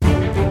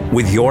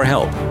With your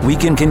help, we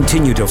can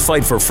continue to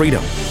fight for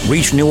freedom,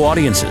 reach new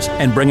audiences,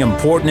 and bring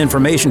important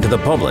information to the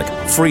public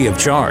free of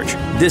charge.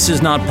 This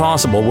is not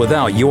possible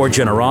without your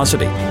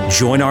generosity.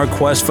 Join our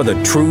quest for the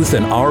truth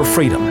and our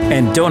freedom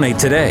and donate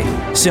today.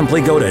 Simply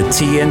go to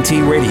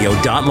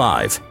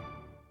tntradio.live.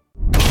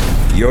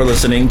 You're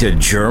listening to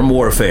Jerm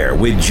Warfare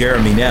with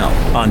Jeremy Nell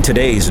on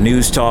today's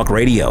News Talk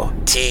Radio,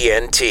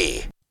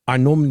 TNT. I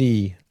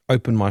normally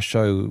open my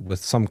show with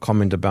some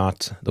comment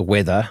about the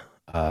weather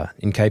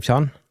in Cape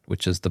Town,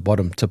 which is the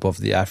bottom tip of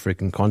the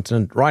African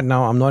continent. Right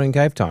now, I'm not in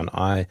Cape Town.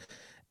 I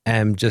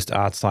am just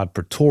outside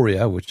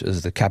Pretoria, which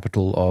is the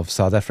capital of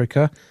South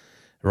Africa.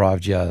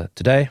 Arrived here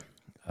today.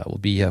 We'll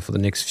be here for the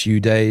next few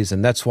days,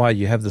 and that's why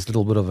you have this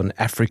little bit of an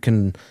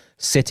African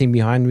setting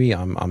behind me.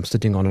 I'm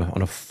sitting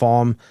on a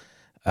farm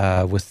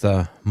with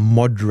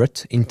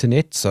moderate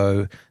internet,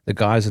 so the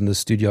guys in the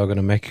studio are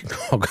going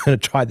to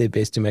try their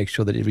best to make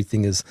sure that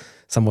everything is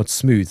somewhat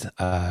smooth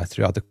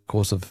throughout the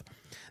course of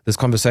this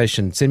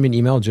conversation. Send me an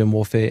email,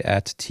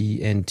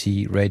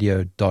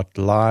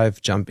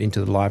 jermwarfare@tntradio.live. Jump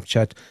into the live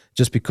chat.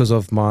 Just because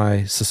of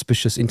my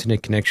suspicious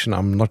internet connection,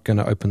 I'm not going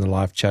to open the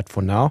live chat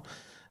for now.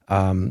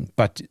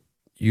 But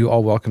you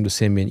are welcome to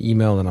send me an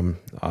email, and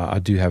I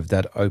do have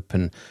that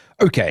open.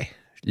 Okay,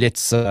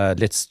 let's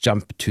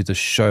jump to the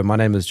show. My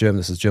name is Jerm.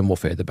 This is Jerm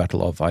Warfare, the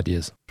battle of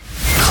ideas.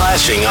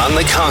 Clashing on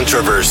the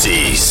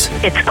controversies.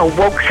 It's a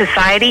woke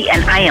society,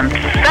 and I am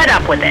fed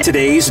up with it.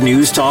 Today's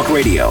News Talk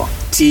Radio,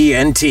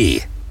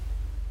 TNT.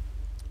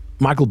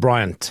 Michael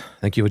Bryant,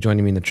 thank you for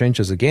joining me in the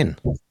trenches again.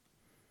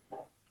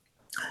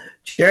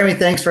 Jeremy,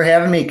 thanks for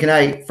having me. Can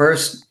I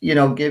first,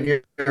 give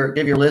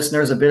your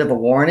listeners a bit of a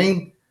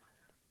warning?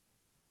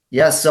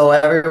 Yes, so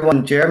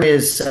everyone, Jeremy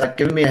is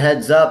giving me a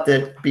heads up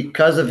that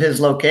because of his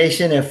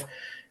location, if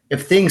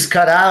things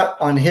cut out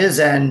on his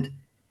end,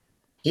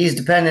 he's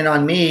dependent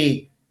on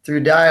me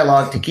through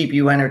dialogue to keep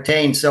you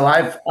entertained. So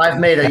I've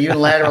made a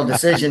unilateral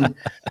decision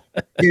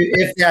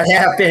if that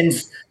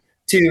happens,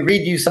 to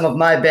read you some of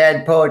my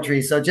bad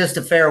poetry. So just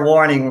a fair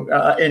warning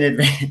in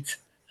advance.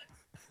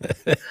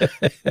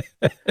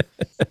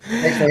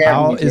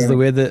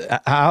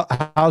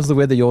 How's the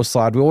weather your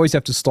side? We always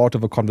have to start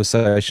off a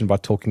conversation by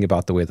talking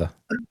about the weather.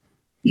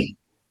 The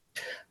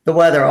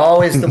weather,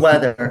 always the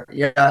weather.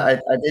 Yeah, I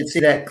did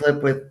see that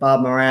clip with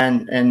Bob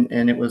Moran,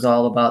 and it was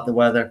all about the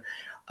weather.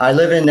 I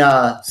live in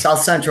South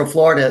Central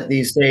Florida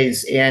these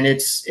days, and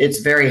it's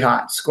very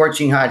hot,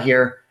 scorching hot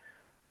here.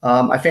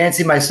 I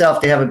fancy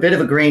myself to have a bit of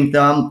a green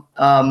thumb,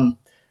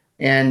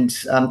 and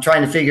I'm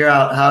trying to figure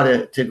out how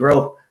to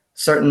grow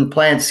certain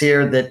plants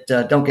here that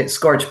don't get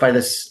scorched by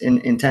this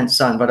intense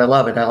sun. But I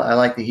love it. I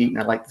like the heat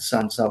and I like the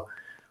sun, so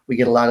we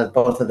get a lot of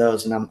both of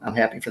those, and I'm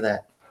happy for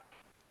that.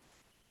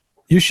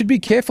 You should be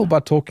careful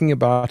about talking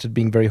about it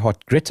being very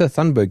hot. Greta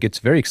Thunberg gets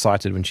very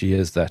excited when she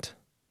hears that.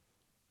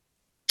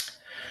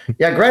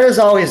 Yeah, Greta's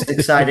always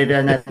excited,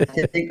 and I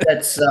think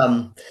that's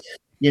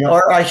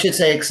or I should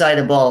say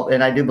excitable,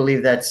 and I do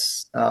believe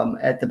that's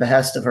at the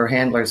behest of her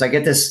handlers. I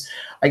get this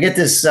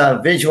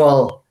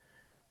visual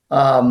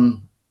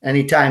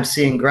anytime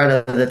seeing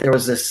Greta, that there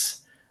was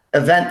this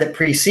event that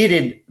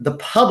preceded the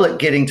public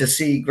getting to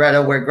see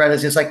Greta, where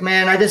Greta's just like,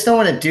 man, I just don't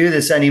want to do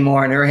this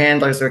anymore, and her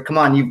handlers are, come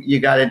on,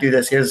 you got to do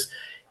this. Here's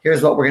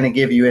what we're going to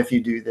give you if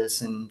you do this.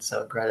 And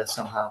so Greta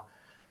somehow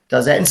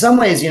does that. In some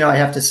ways, I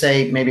have to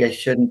say, maybe I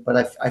shouldn't,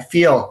 but I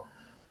feel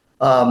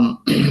a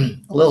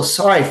little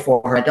sorry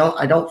for her.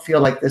 I don't feel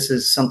like this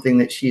is something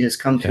that she has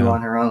come to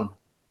on her own.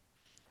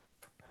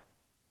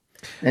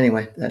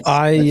 Anyway,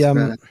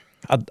 I'd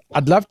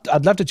love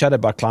to chat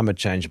about climate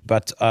change,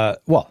 but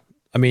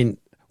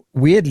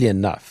weirdly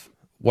enough,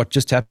 what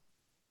just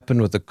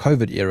happened with the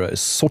COVID era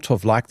is sort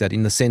of like that,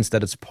 in the sense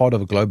that it's part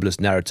of a globalist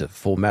narrative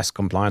for mass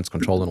compliance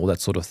control and all that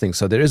sort of thing.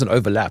 So there is an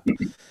overlap.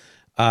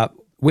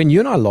 When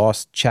you and I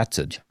last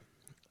chatted,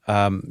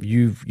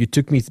 you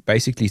took me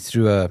basically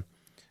through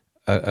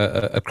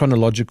a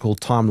chronological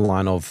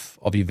timeline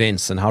of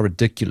events and how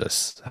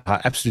ridiculous, how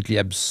absolutely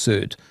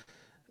absurd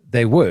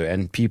they were,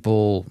 and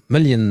people,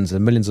 millions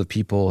and millions of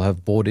people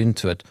have bought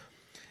into it.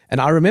 And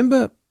I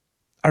remember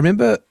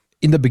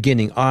in the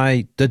beginning,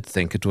 I did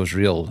think it was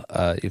real.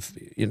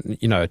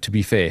 To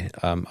be fair,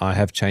 I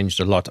have changed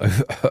a lot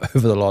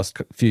over the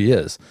last few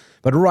years.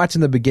 But right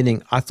in the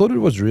beginning, I thought it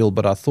was real,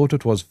 but I thought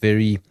it was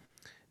very,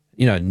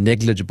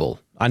 negligible,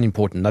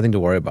 unimportant, nothing to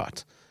worry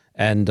about.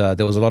 And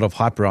there was a lot of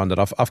hype around it.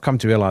 I've come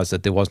to realize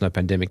that there was no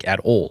pandemic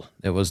at all.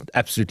 There was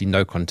absolutely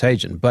no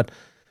contagion. But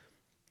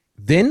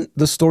then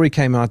the story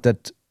came out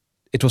that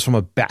it was from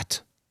a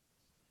bat.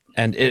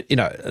 And it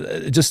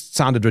just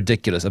sounded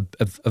ridiculous. A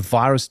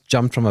virus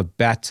jumped from a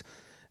bat,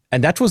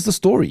 and that was the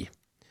story.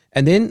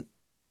 And then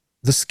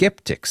the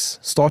skeptics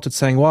started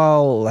saying,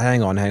 well,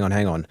 hang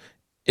on.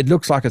 It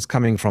looks like it's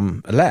coming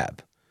from a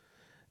lab.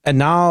 And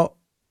now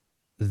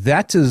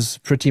that is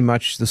pretty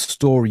much the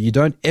story. You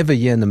don't ever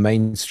hear in the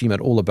mainstream at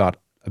all about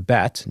a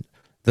bat.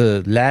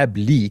 The lab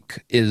leak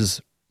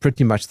is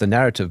pretty much the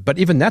narrative. But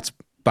even that's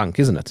bunk,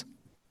 isn't it?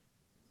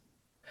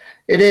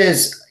 It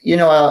is.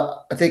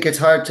 I think it's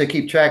hard to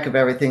keep track of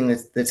everything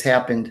that's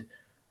happened.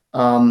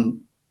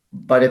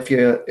 But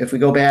if we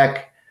go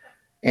back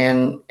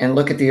and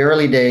look at the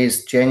early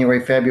days,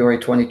 January, February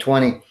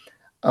 2020,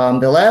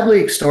 the lab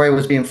leak story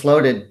was being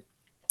floated.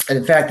 And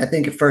in fact, I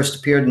think it first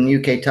appeared in the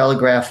UK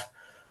Telegraph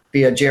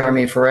via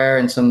Jeremy Ferrer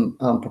and some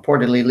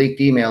purportedly leaked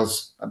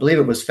emails. I believe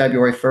it was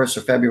February 1st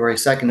or February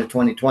 2nd of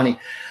 2020,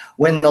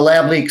 when the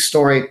lab leak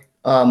story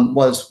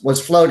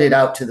was floated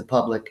out to the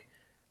public.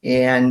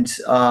 And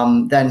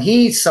then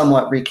he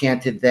somewhat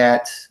recanted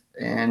that.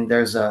 And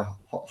there's a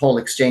whole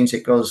exchange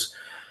that goes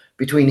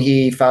between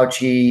he,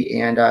 Fauci,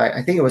 and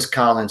I think it was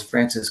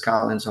Francis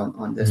Collins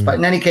on this. But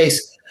in any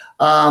case,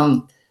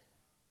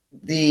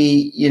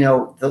 the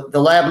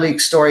lab leak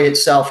story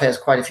itself has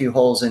quite a few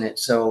holes in it.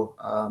 So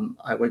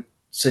I would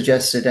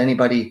suggest that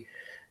anybody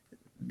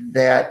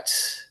that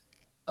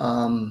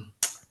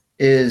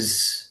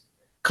is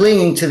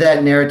clinging to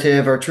that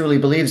narrative or truly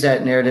believes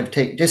that narrative,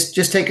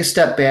 just take a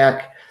step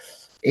back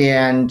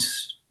and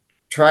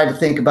try to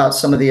think about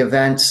some of the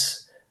events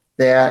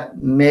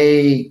that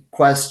may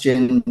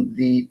question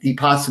the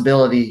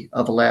possibility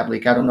of a lab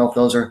leak. I don't know if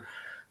those are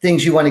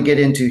things you want to get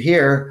into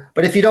here,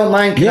 but if you don't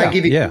mind, can I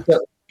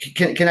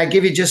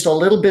give you just a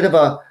little bit of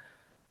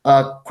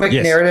a quick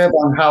narrative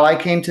on how I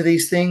came to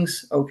these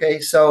things? Okay,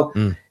 so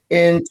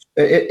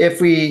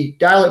if we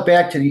dial it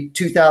back to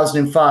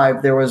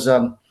 2005, there was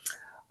a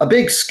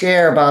big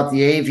scare about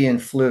the avian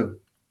flu.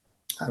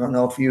 I don't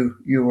know if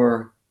you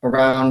were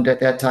around at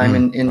that time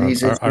in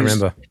these issues. I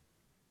remember.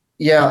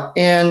 Yeah,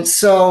 and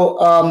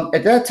so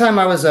at that time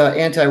I was an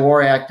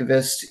anti-war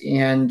activist,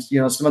 and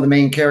some of the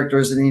main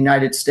characters in the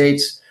United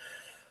States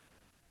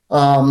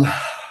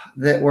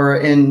that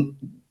were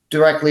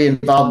directly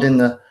involved in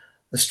the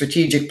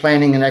strategic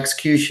planning and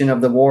execution of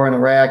the war in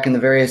Iraq and the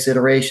various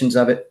iterations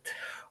of it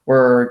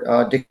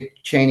were Dick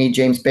Cheney,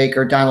 James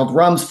Baker, Donald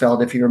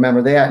Rumsfeld, if you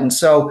remember that. And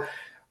so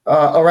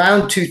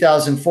around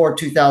 2004,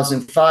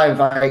 2005,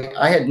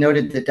 I had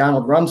noted that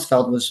Donald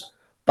Rumsfeld was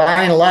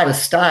buying a lot of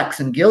stocks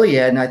in Gilead,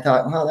 and I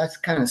thought, wow, that's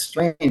kind of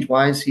strange.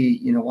 Why is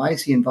he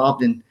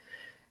involved in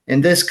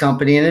this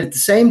company? And at the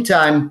same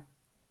time,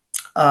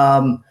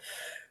 Gilead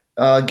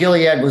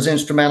was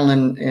instrumental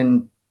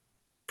in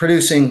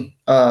producing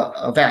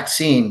a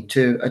vaccine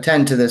to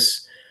attend to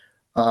this,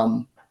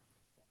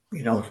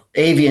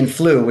 avian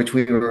flu, which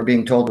we were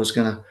being told was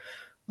going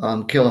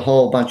to kill a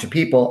whole bunch of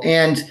people.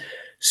 And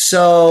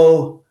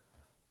so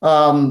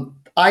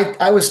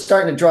I was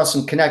starting to draw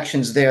some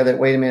connections there that,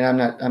 wait a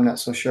minute, I'm not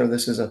so sure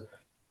this is a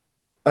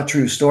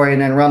true story.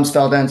 And then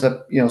Rumsfeld ends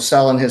up,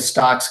 selling his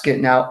stocks,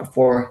 getting out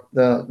before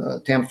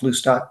the Tamiflu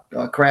stock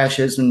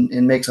crashes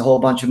and makes a whole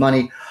bunch of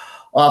money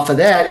off of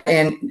that.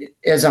 And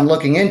as I'm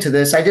looking into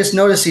this, I just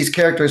noticed these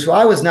characters who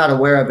I was not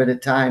aware of at the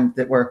time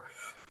that were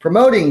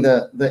promoting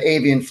the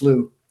avian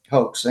flu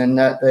hoax, and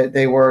that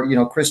they were,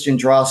 Christian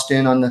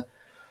Drosten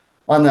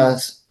on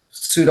the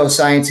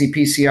pseudoscience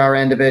PCR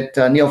end of it,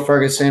 Neil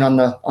Ferguson on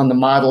the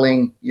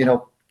modeling,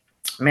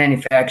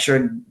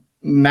 manufactured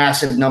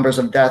massive numbers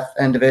of death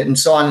end of it, and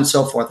so on and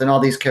so forth, and all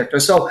these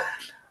characters. So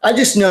I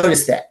just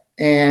noticed that,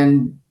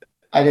 and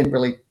I didn't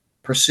really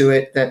pursue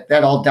it.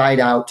 That all died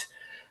out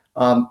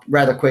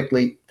rather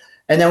quickly.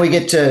 And then we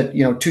get to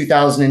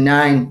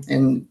 2009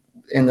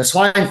 and the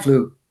swine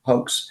flu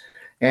hoax.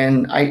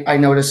 And I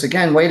notice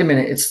again, wait a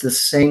minute, it's the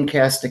same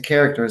cast of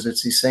characters.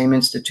 It's the same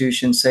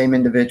institutions, same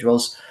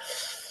individuals.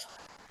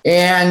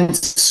 And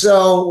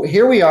so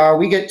here we are,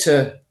 we get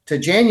to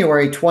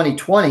January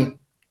 2020.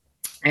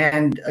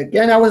 And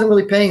again, I wasn't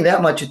really paying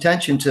that much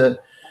attention to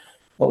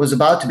what was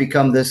about to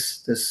become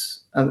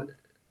this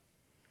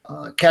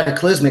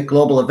cataclysmic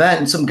global event.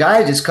 And some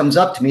guy just comes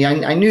up to me.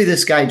 I knew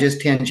this guy just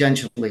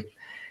tangentially.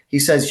 He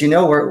says,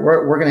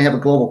 we're going to have a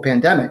global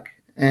pandemic.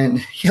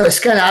 And, it's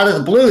kind of out of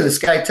the blue. This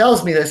guy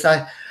tells me this.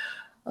 I'm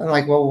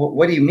like, well,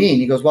 what do you mean?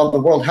 He goes, well, the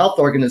World Health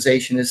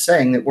Organization is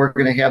saying that we're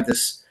going to have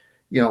this,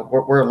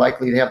 we're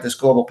likely to have this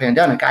global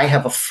pandemic. I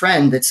have a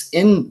friend that's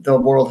in the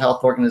World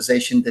Health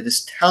Organization that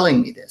is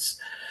telling me this.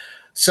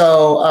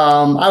 So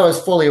I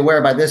was fully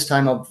aware by this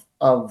time of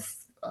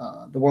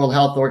the World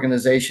Health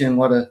Organization,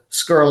 what a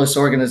scurrilous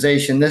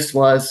organization this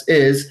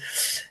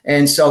is.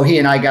 And so he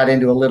and I got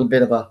into a little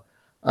bit of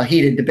a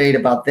heated debate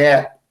about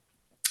that.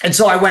 And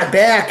so I went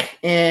back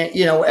and,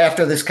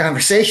 after this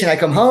conversation, I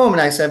come home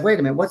and I said, wait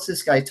a minute, what's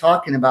this guy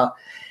talking about?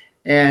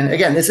 And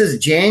again, this is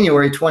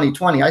January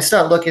 2020. I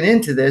start looking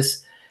into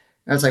this.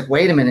 And I was like,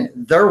 wait a minute,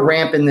 they're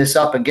ramping this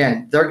up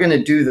again. They're going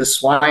to do the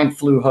swine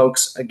flu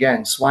hoax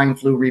again, swine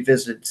flu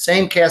revisited.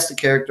 Same cast of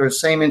characters,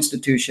 same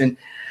institution,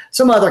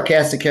 some other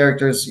cast of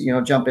characters,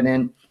 jumping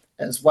in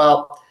as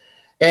well.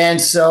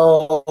 And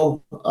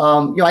so,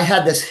 I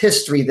had this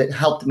history that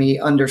helped me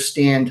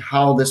understand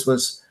how this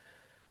was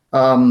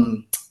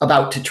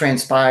about to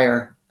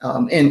transpire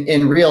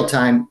in real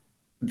time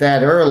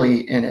that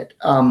early in it.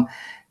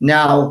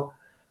 Now,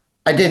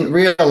 I didn't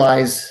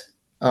realize,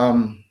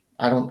 I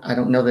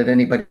don't know that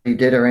anybody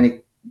did or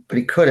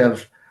anybody could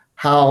have,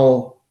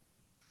 how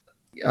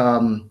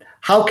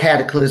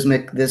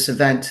cataclysmic this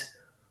event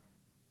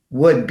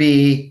would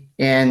be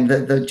and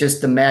the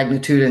just the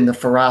magnitude and the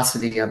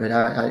ferocity of it.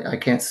 I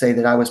can't say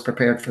that I was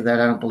prepared for that.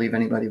 I don't believe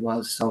anybody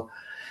was. So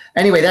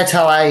anyway, that's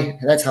how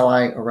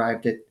I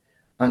arrived at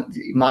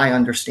my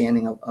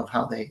understanding of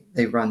how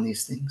they run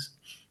these things.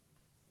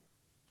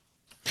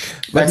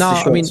 But now,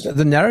 I mean,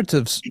 the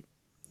narratives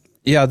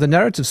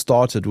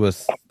started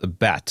with a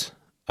bat,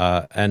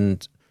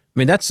 and I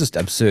mean that's just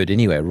absurd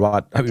anyway,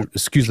 right? I mean,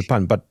 excuse the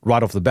pun, but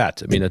right off the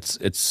bat, I mean it's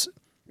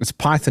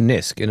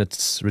Pythonesque in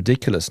its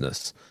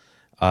ridiculousness.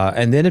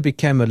 And then it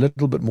became a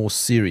little bit more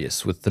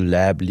serious with the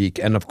lab leak.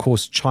 And of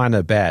course,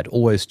 China bad,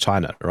 always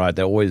China, right?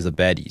 They're always the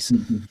baddies.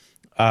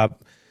 Mm-hmm.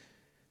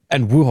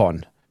 And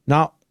Wuhan.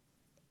 Now,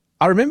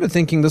 I remember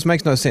thinking this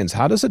makes no sense.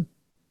 How does it,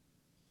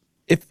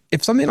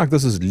 if something like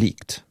this is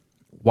leaked,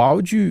 why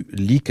would you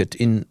leak it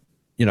in,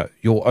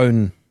 your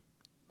own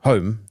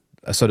home,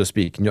 so to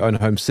speak, in your own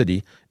home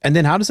city? And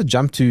then how does it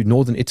jump to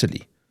northern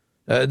Italy?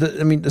 I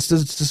mean, this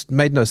just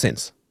made no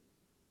sense.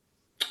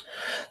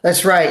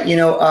 That's right.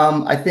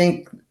 I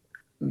think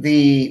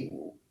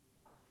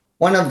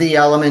one of the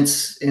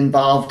elements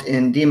involved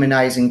in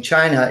demonizing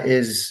China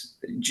is,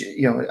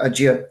 a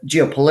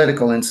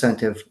geopolitical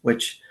incentive,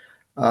 which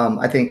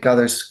I think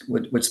others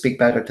would speak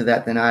better to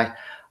that than I.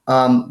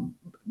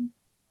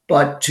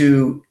 But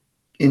to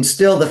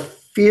instill the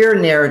fear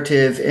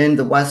narrative in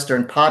the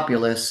Western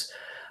populace,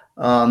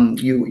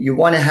 you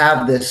want to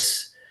have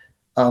this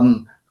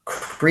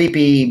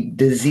creepy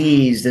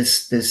disease,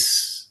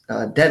 this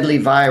deadly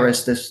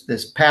virus,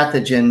 this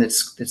pathogen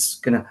that's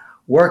going to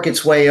work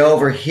its way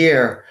over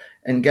here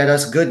and get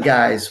us good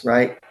guys,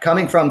 right?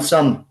 Coming from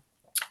some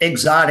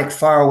exotic,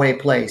 faraway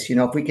place.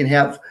 If we can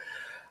have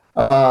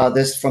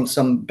this from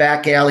some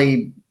back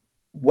alley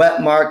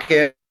wet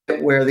market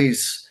where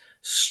these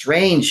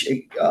strange,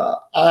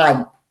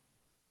 odd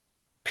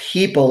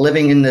people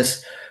living in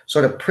this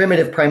sort of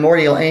primitive,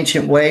 primordial,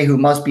 ancient way who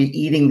must be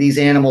eating these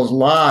animals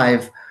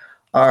live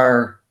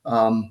are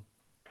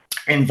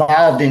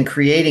involved in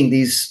creating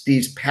these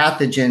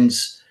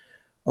pathogens,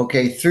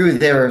 okay, through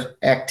their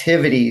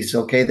activities,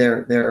 okay,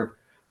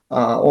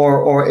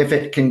 or if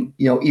it can,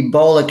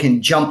 Ebola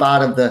can jump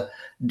out of the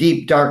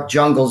deep dark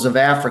jungles of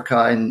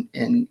Africa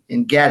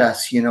and get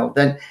us,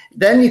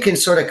 then you can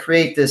sort of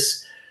create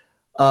this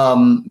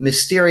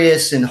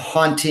mysterious and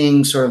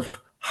haunting sort of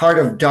heart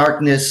of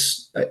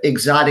darkness,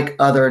 exotic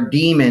other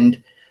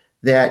demon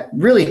that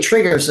really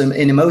triggers an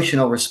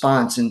emotional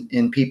response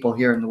in people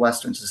here in the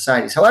Western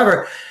societies.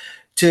 However,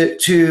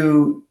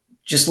 to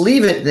just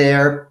leave it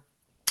there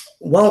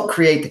won't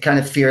create the kind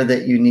of fear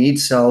that you need.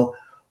 So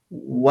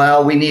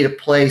while we need a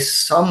place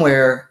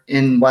somewhere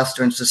in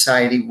Western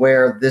society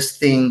where this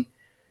thing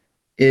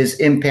is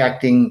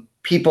impacting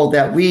people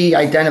that we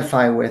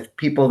identify with,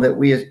 people that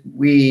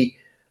we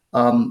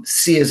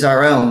see as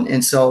our own.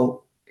 And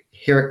so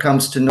here it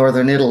comes to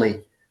Northern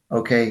Italy,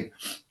 okay?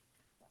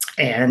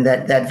 And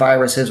that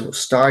virus is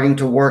starting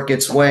to work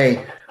its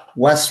way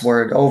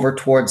westward over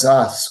towards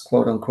us,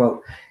 quote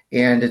unquote.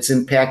 And it's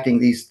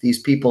impacting these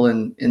people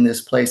in this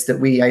place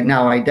that we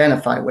now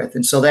identify with.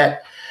 And so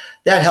that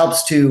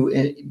helps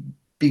to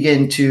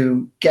begin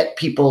to get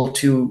people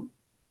to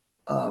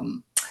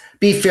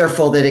be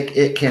fearful that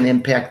it can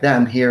impact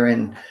them here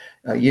in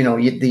the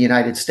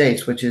United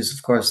States, which is,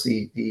 of course,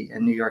 in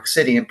New York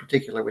City in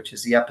particular, which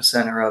is the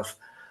epicenter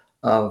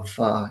of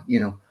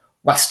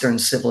Western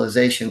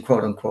civilization,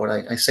 quote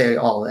unquote. I say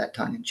all of that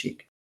tongue in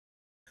cheek.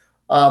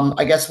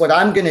 I guess what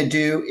I'm going to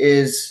do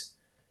is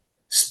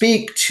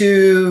speak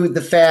to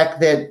the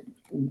fact that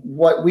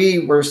what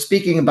we were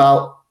speaking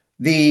about,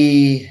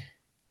 the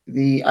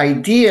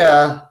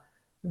idea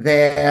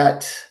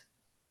that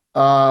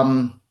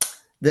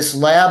this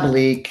lab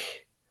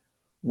leak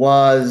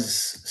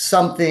was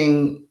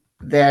something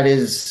that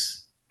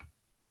is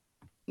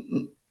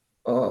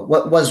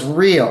what was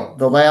real.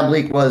 The lab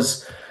leak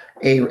was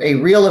a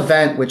real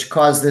event which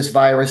caused this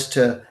virus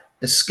to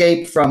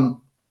escape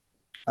from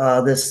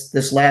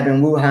this lab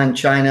in Wuhan,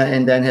 China,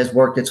 and then has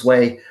worked its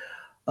way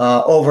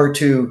over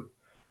to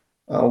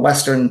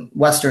Western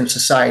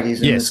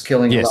societies and is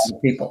killing a lot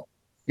of people.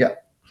 Yeah.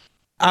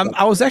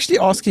 I was actually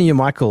asking you,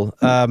 Michael,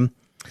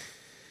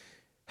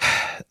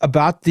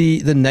 about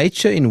the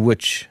nature in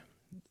which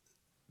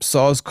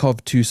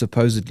SARS-CoV-2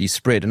 supposedly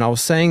spread. And I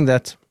was saying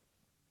that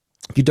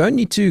you don't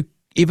need to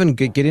even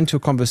get into a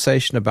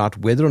conversation about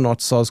whether or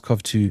not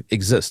SARS-CoV-2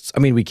 exists. I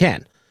mean, we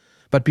can.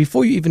 But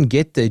before you even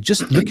get there,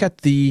 just look at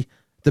the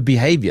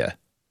behavior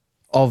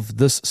of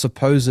this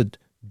supposed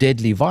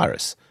deadly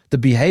virus. The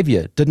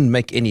behavior didn't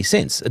make any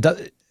sense.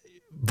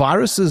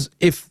 Viruses,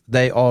 if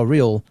they are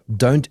real,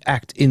 don't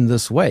act in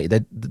this way.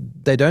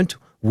 They don't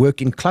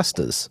work in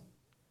clusters.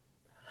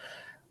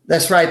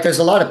 That's right. There's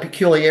a lot of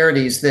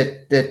peculiarities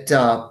that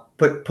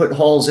put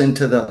holes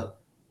into the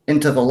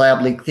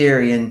lab leak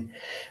theory, and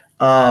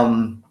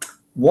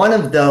one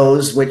of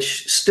those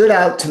which stood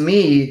out to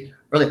me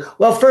early.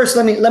 Well, first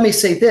let me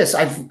say this: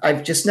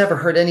 I've just never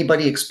heard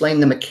anybody explain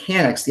the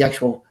mechanics, the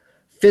actual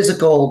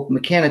physical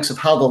mechanics of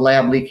how the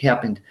lab leak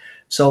happened.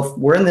 So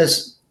we're in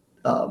this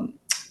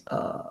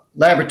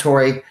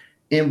laboratory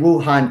in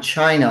Wuhan,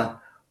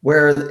 China,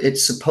 where it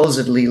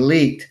supposedly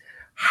leaked.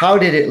 How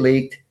did it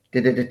leak?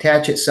 Did it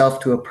attach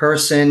itself to a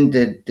person?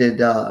 Did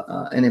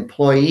an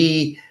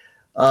employee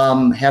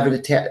have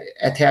it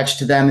attached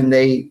to them, and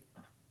they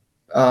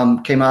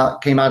came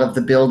out of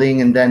the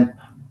building and then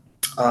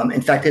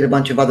infected a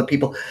bunch of other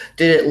people?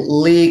 Did it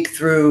leak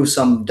through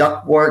some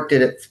ductwork?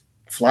 Did it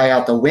fly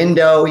out the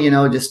window?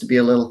 Just to be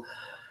a little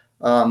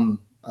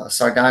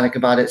sardonic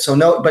about it.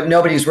 So but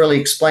nobody's really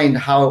explained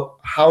how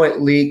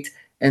it leaked,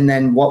 and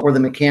then what were the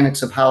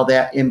mechanics of how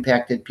that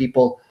impacted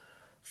people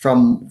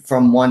from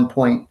one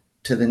point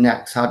to the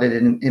next. How did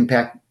it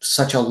impact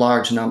such a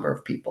large number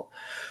of people?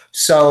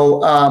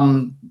 So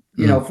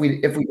if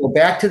we go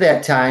back to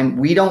that time,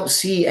 we don't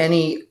see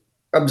any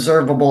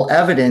observable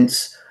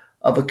evidence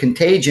of a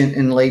contagion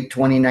in late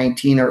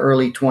 2019 or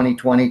early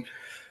 2020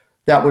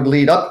 that would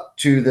lead up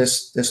to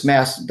this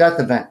mass death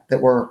event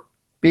that we're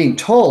being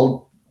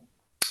told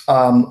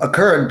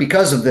occurred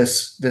because of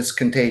this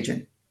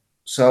contagion.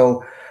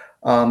 So,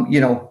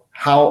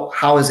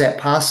 how is that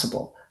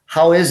possible?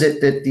 How is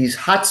it that these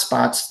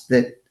hotspots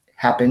that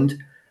happened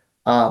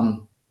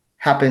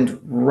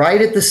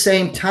right at the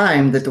same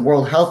time that the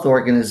World Health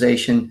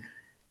Organization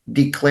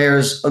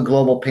declares a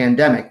global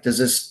pandemic? Does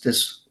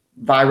this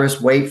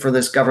virus wait for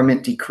this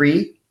government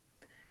decree,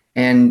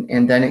 and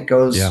then it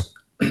goes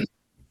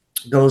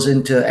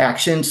into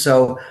action?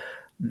 So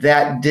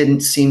that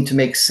didn't seem to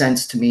make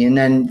sense to me. And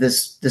then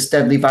this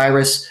deadly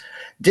virus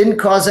didn't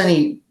cause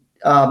any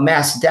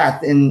mass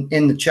death in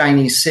the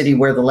Chinese city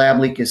where the lab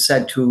leak is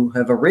said to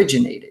have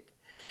originated.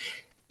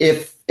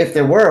 If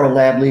there were a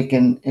lab leak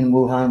in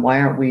Wuhan, why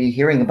aren't we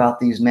hearing about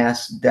these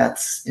mass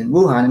deaths in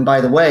Wuhan? And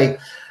by the way,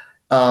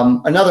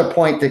 another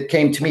point that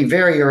came to me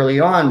very early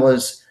on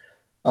was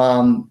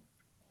Wuhan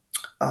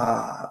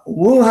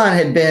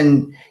had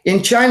been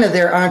in China.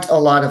 There aren't a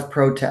lot of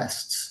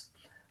protests.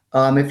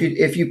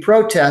 If you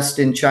protest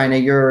in China,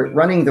 you're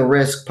running the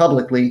risk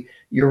publicly.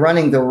 You're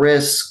running the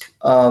risk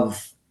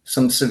of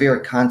some severe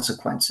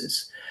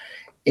consequences.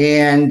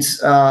 And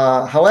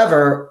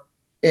however,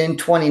 in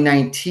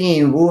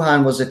 2019,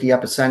 Wuhan was at the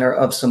epicenter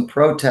of some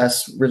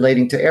protests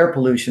relating to air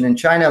pollution in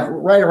China.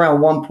 Right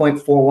around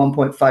 1.4,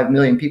 1.5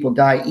 million people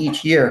die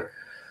each year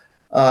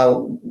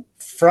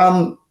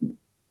from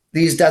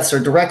these deaths are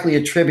directly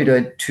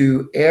attributed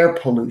to air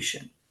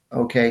pollution.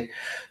 Okay.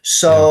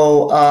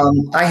 So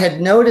I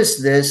had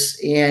noticed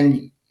this,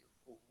 and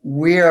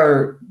we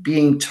are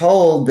being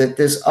told that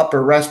this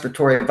upper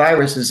respiratory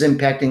virus is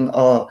impacting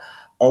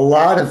a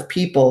lot of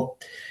people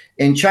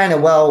in China.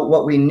 Well,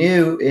 what we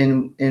knew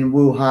in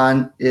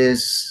Wuhan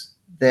is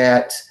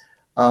that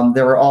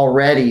there were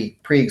already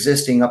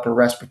pre-existing upper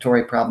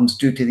respiratory problems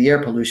due to the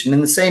air pollution.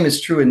 And the same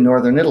is true in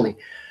northern Italy.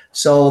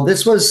 So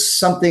this was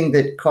something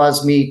that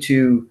caused me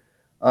to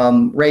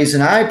raise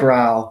an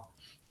eyebrow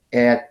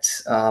at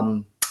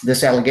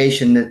this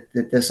allegation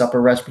that this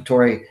upper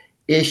respiratory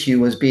issue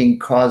was being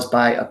caused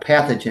by a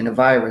pathogen, a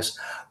virus,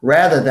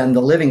 rather than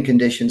the living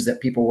conditions that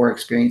people were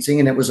experiencing.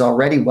 And it was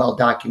already well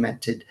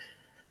documented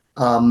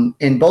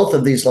in both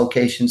of these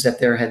locations that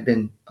there had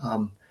been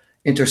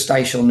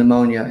interstitial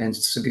pneumonia and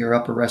severe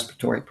upper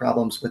respiratory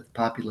problems with the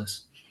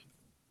populace.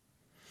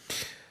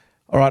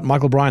 All right,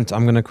 Michael Bryant,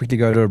 I'm going to quickly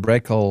go to a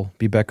break. I'll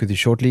be back with you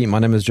shortly. My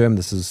name is Jerm.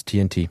 This is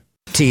TNT.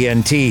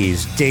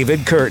 TNT's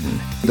David Curtin.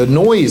 The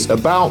noise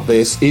about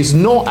this is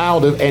not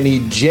out of any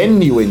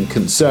genuine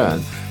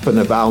concern for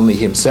Navalny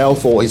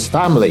himself or his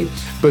family,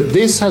 but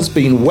this has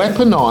been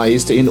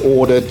weaponized in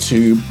order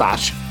to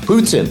bash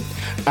Putin.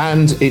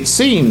 And it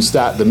seems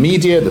that the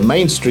media, the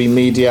mainstream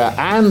media,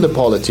 and the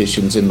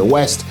politicians in the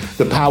West,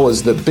 the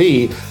powers that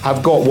be,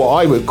 have got what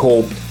I would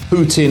call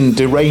Putin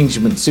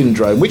derangement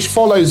syndrome, which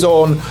follows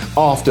on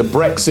after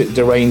Brexit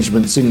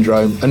derangement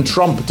syndrome and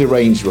Trump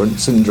derangement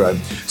syndrome.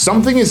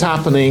 Something is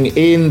happening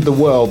in the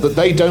world that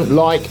they don't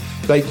like,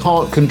 they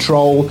can't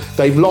control,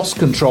 they've lost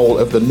control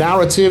of the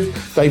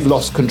narrative, they've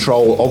lost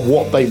control of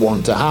what they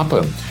want to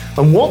happen.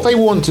 And what they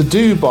want to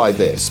do by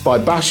this, by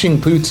bashing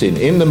Putin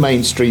in the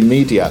mainstream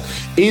media,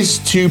 is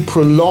to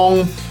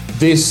prolong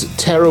this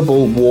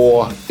terrible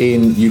war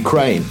in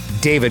Ukraine.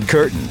 David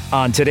Curtin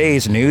on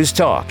today's News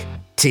Talk,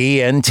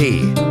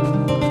 TNT.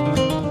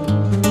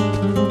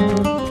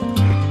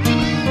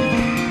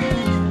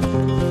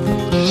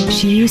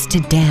 She used to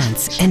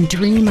dance and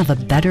dream of a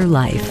better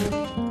life,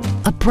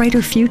 a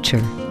brighter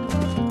future,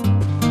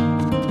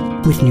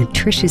 with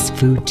nutritious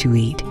food to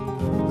eat,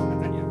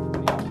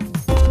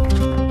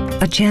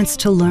 a chance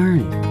to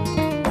learn,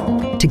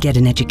 to get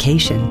an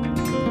education,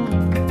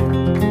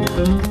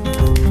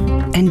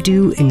 and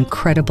do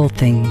incredible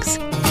things.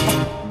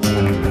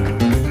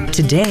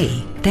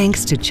 Today,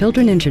 thanks to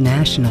Children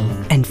International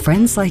and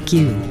friends like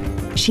you,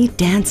 she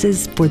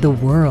dances for the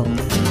world.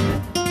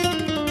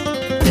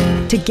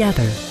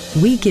 Together,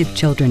 we give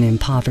children in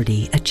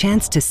poverty a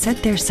chance to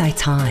set their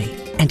sights high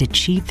and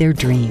achieve their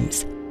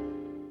dreams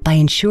by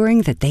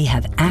ensuring that they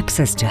have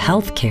access to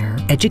health care,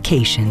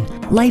 education,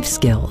 life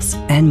skills,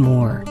 and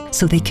more,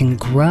 so they can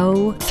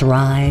grow,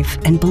 thrive,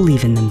 and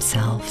believe in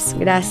themselves.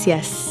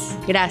 Gracias.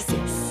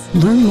 Gracias.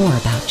 Learn more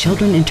about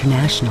Children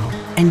International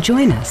and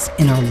join us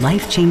in our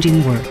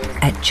life-changing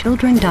work at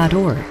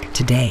children.org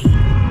today.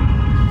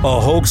 A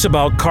hoax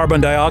about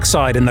carbon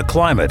dioxide in the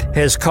climate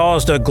has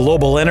caused a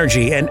global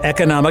energy and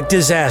economic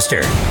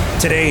disaster.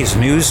 Today's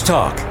News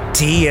Talk,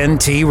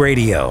 TNT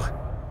Radio.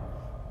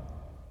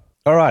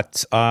 All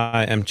right,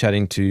 I am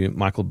chatting to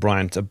Michael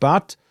Bryant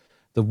about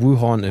the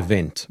Wuhan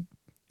event,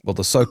 well,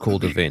 the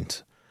so-called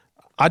event.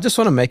 I just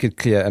want to make it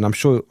clear, and I'm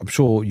sure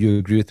you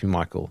agree with me,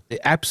 Michael. There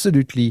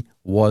absolutely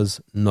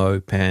was no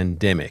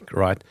pandemic,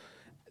 right?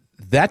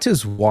 That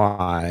is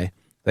why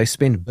they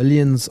spend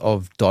billions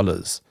of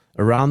dollars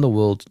around the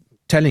world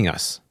telling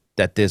us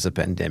that there's a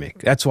pandemic.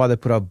 That's why they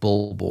put up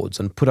billboards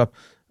and put up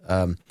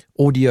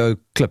audio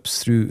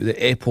clips through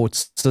the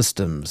airport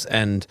systems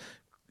and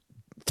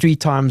 3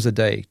 times a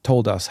day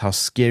told us how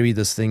scary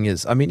this thing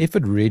is. I mean, if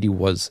it really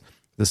was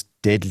this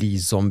deadly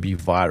zombie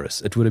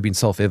virus, it would have been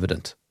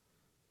self-evident.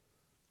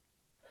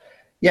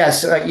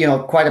 Yes,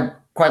 quite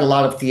a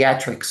lot of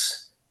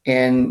theatrics.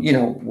 And,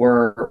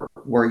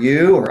 were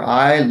you or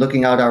I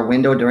looking out our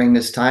window during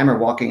this time or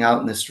walking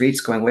out in the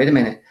streets going, wait a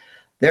minute,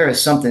 there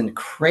is something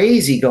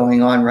crazy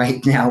going on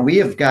right now. We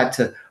have got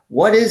to,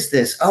 what is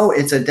this? Oh,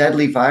 it's a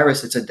deadly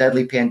virus. It's a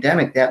deadly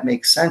pandemic. That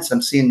makes sense.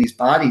 I'm seeing these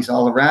bodies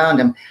all around.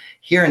 I'm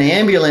hearing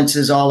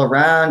ambulances all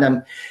around.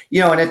 And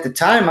at the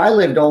time I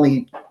lived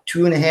only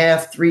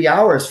 2.5, 3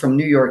 hours from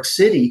New York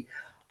City.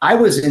 I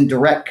was in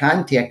direct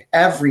contact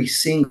every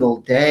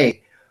single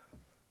day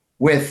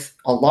with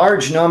a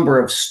large number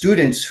of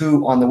students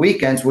who on the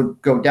weekends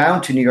would go down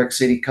to New York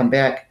City, come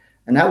back.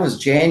 And that was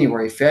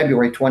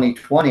February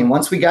 2020. And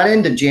once we got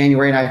into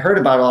January and I heard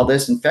about all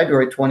this in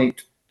February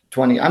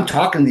 2020, I'm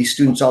talking to these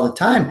students all the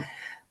time.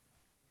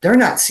 They're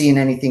not seeing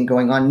anything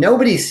going on.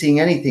 Nobody's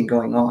seeing anything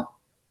going on.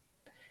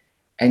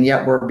 And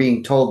yet we're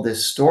being told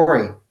this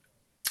story.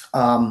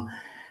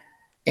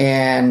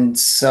 And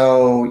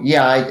so,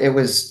 it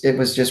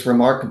was just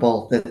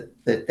remarkable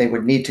that they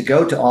would need to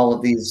go to all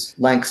of these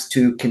lengths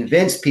to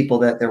convince people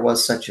that there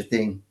was such a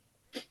thing.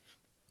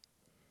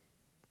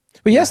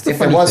 But yes, the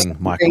funny thing,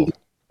 Michael,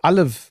 I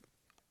live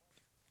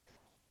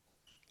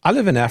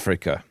in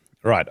Africa,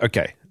 right?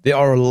 Okay, there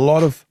are a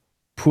lot of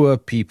poor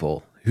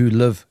people who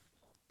live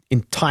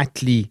in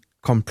tightly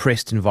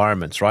compressed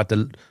environments, right?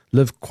 They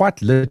live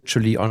quite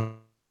literally on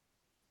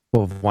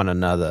top of one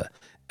another,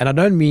 and I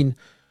don't mean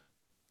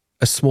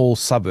a small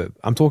suburb.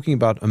 I'm talking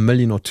about 1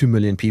 million or 2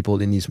 million people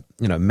in these,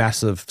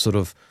 massive sort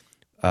of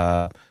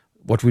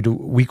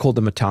we call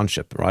them a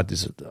township, right?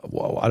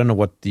 I don't know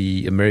what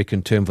the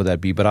American term for that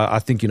be, but I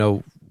think you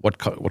know what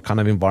kind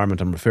of environment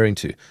I'm referring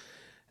to.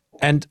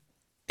 And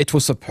it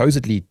was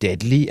supposedly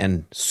deadly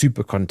and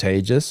super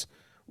contagious.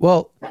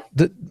 Well,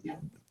 the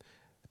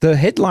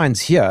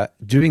headlines here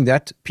during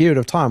that period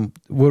of time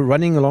were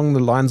running along the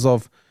lines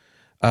of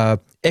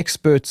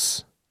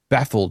experts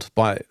baffled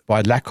by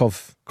lack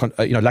of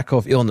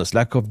illness,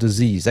 lack of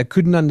disease. They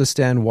couldn't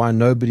understand why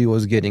nobody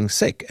was getting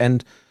sick,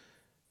 and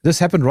this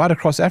happened right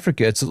across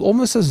Africa. It's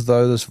almost as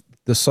though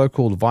the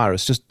so-called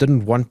virus just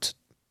didn't want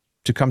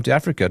to come to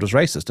Africa. It was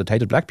racist. It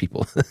hated black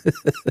people.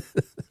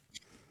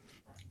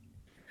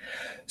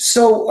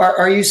 So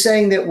are you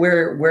saying that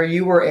where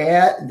you were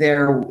at,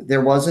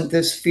 there wasn't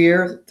this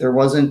fear? There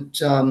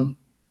wasn't in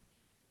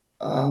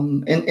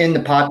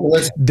the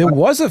populace? There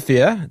was a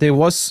fear. There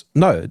was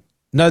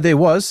there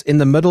was in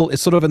the middle.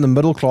 It's sort of in the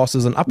middle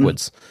classes and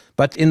upwards.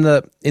 But in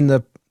the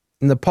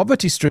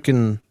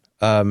poverty-stricken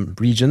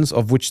regions,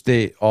 of which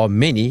there are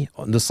many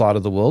on this side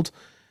of the world,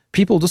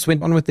 people just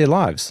went on with their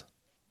lives.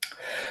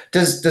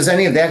 Does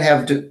any of that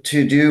have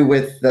to do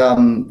with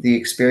the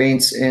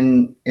experience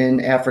in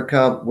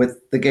Africa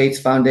with the Gates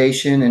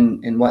Foundation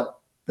and what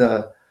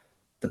the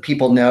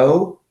people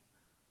know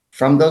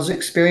from those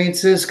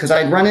experiences? Because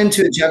I'd run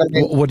into a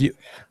gentleman. What do you?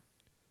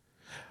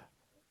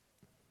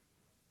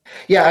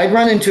 Yeah, I'd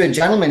run into a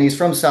gentleman. He's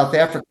from South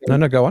Africa.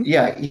 No, go on.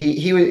 Yeah,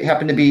 he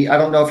happened to be, I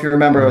don't know if you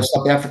remember, a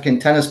South African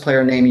tennis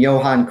player named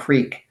Johan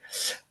Kriek.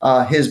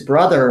 His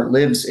brother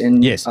lives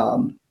in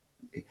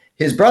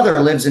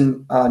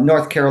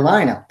North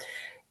Carolina,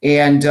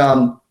 and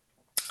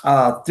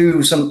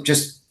through some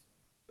just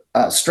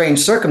strange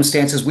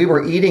circumstances, we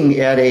were eating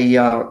at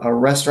a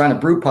restaurant, a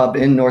brew pub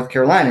in North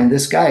Carolina, and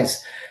this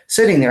guy's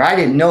sitting there. I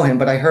didn't know him,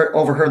 but I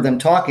overheard them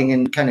talking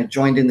and kind of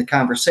joined in the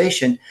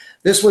conversation.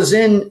 This was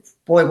in,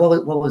 what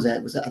was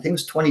that? I think it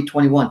was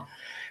 2021.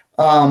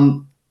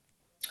 And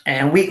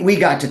we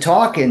got to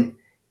talking,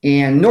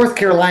 and North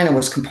Carolina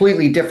was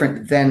completely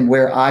different than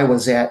where I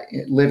was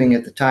living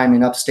at the time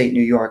in upstate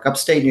New York.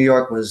 Upstate New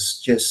York was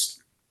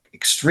just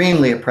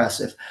extremely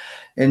oppressive.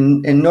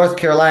 In North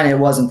Carolina, it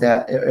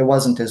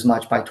wasn't as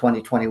much by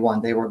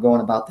 2021. They were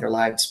going about their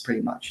lives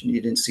pretty much, and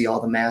you didn't see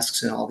all the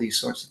masks and all these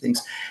sorts of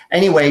things.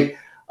 Anyway,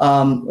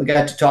 we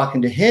got to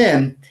talking to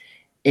him,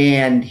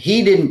 and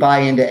he didn't buy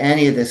into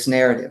any of this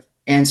narrative.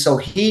 And so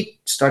he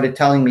started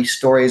telling me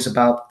stories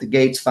about the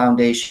Gates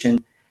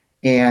Foundation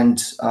and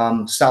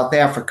South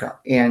Africa,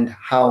 and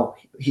how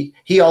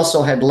he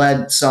also had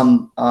led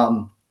some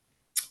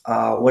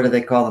what do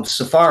they call them,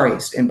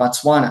 safaris in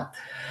Botswana,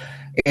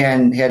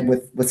 and had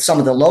with some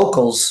of the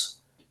locals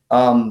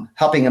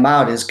helping him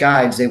out as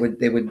guides. They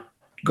would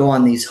go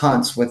on these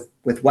hunts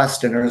with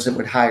Westerners that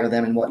would hire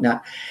them and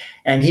whatnot.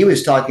 And he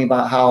was talking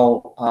about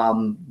how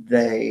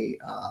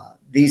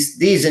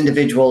these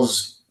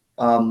individuals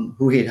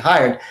who he'd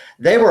hired,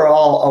 they were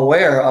all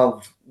aware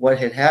of what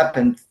had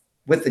happened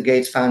with the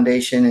Gates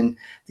Foundation and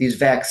these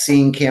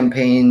vaccine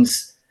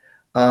campaigns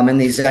and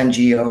these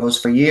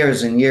NGOs for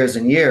years and years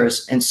and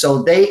years. And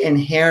so they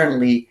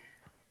inherently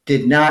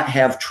did not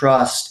have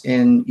trust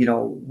in,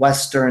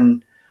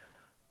 Western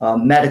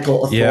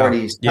medical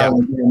authorities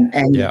telling them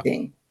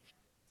anything.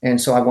 And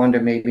so I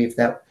wonder maybe if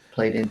that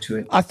played into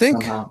it. I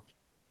think somehow.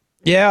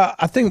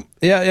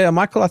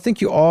 Michael, I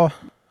think you are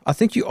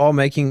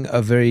making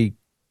a very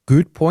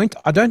good point.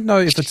 I don't know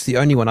if it's the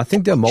only one. I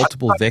think there are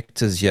multiple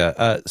vectors here.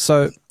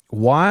 So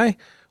why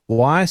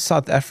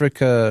South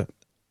Africa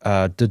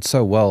did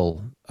so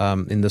well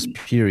in this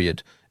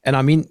period? And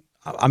I mean,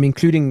 I'm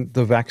including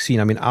the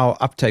vaccine. I mean, our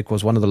uptake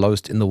was one of the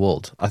lowest in the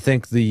world. I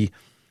think the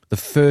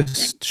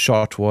first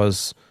shot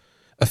was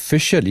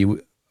officially,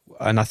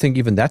 and I think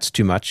even that's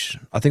too much.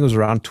 I think it was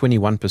around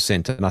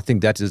 21%, and I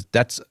think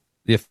that's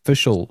the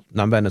official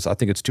number, and I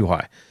think it's too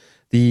high.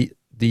 The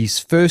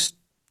first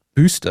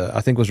booster,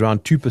 I think, was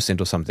around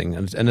 2% or something,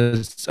 and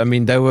it's, I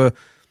mean, they were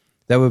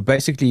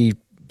basically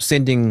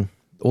sending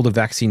all the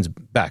vaccines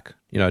back,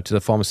 to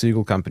the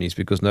pharmaceutical companies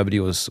because nobody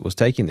was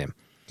taking them,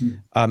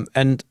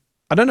 and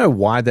I don't know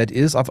why that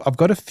is. I've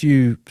got a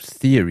few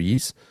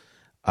theories,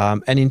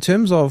 and in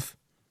terms of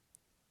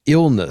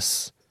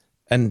illness,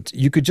 and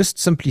you could just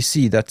simply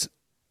see that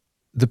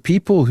the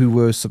people who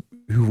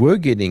were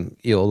getting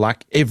ill,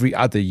 like every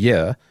other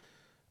year,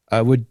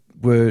 were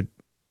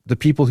the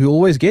people who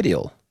always get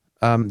ill.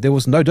 There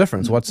was no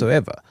difference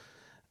whatsoever,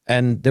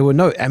 and there were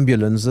no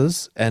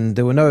ambulances, and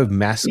there were no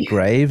mass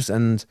graves,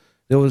 and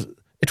it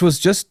was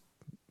just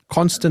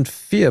constant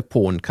fear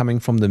porn coming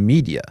from the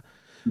media.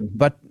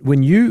 But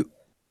when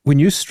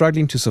you're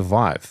struggling to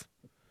survive,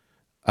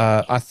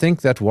 I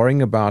think that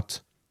worrying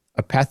about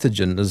a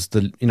pathogen is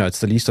it's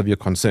the least of your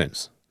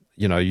concerns.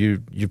 You're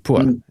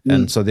poor,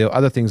 and so there are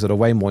other things that are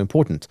way more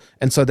important,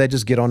 and so they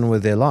just get on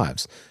with their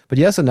lives. But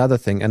here's another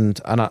thing,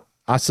 and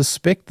I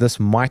suspect this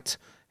might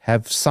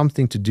have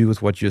something to do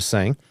with what you're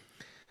saying.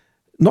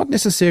 Not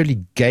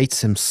necessarily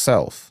Gates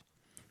himself,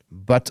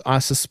 but I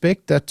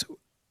suspect that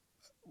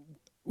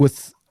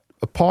with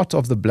a part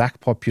of the black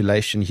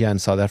population here in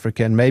South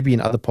Africa, and maybe in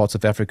other parts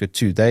of Africa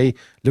too, they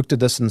looked at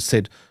this and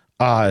said,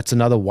 it's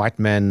another white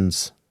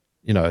man's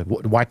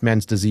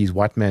disease,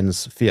 white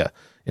man's fear,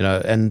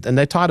 and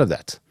they're tired of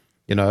that,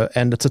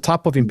 and it's a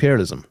type of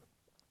imperialism.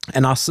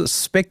 And I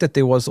suspect that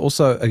there was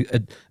also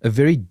a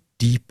very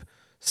deep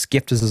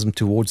skepticism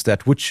towards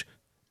that, which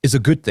is a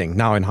good thing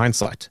now in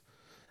hindsight,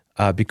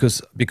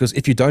 because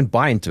if you don't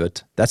buy into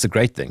it, that's a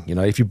great thing.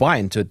 If you buy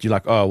into it, you're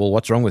like, oh, well,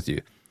 what's wrong with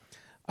you?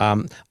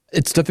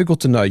 It's difficult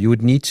to know. You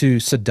would need to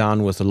sit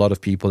down with a lot of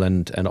people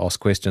and ask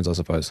questions, I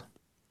suppose.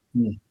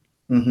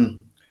 Mm-hmm.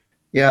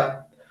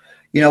 Yeah.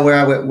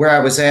 Where I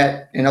was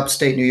at in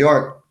upstate New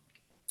York,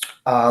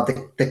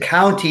 the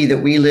county that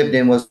we lived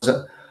in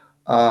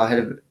had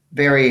a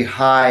very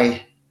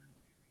high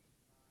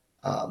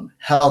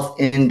health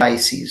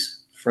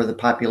indices for the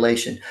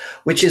population,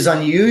 which is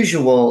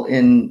unusual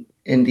in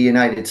the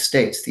United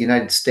States. The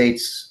United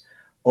States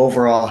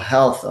overall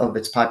health of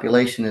its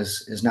population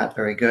is not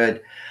very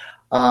good.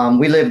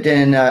 We lived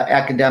in an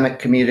academic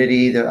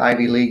community, the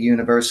Ivy League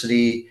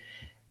University,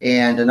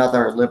 and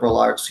another liberal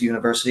arts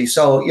university.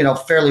 So,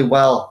 fairly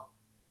well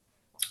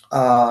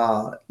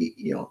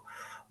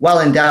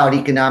endowed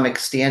economic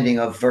standing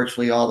of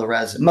virtually all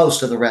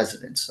most of the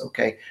residents.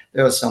 Okay.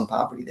 There was some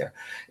poverty there.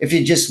 If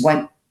you just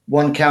went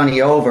one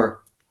county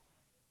over,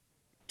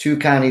 two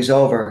counties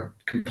over,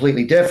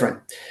 completely different.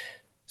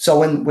 So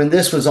when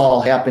this was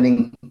all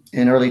happening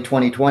in early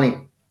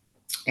 2020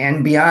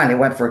 and beyond, it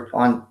went for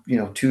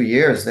 2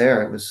 years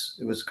there. It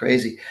was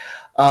crazy.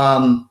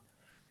 The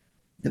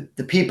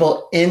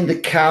people in the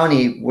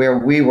county where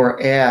we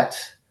were at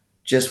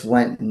just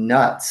went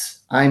nuts.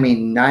 I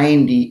mean,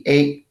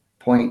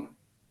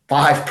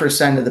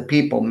 98.5% of the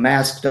people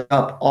masked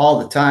up all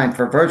the time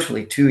for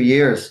virtually 2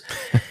 years.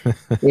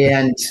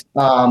 And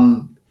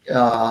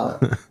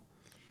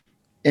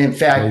in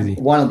fact, Crazy.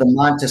 One of the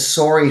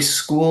Montessori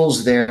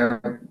schools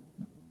there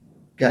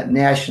got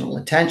national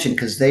attention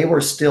because they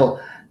were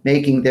still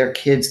making their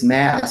kids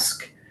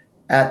mask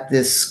at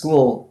this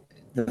school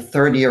the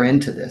third year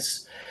into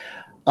this.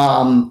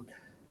 But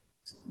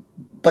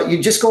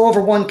you just go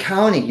over one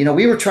county.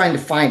 We were trying to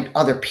find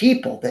other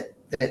people that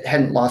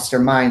hadn't lost their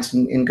minds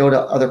and go to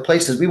other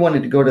places. We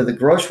wanted to go to the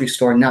grocery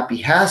store and not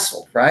be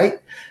hassled,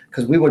 right?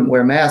 Because we wouldn't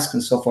wear masks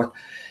and so forth.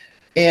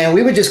 And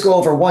we would just go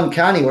over one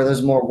county where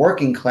there's more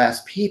working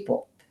class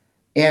people.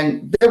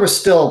 And there were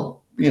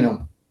still,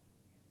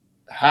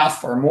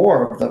 half or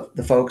more of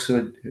the folks who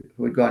had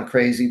gone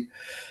crazy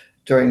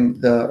during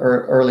the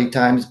early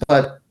times.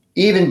 But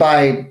even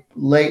by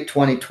late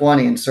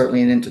 2020 and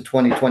certainly into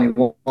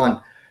 2021,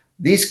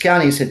 these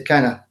counties had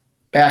kind of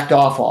backed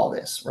off all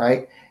this,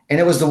 right? And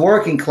it was the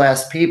working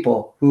class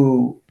people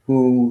who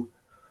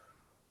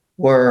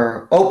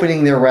were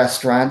opening their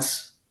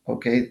restaurants,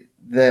 okay,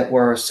 that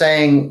were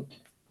saying,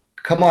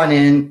 come on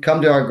in,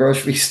 come to our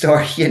grocery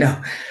store,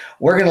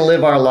 we're going to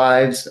live our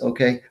lives,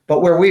 okay?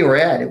 But where we were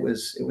at, it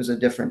was a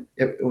different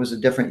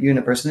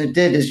universe. And it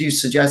did, as you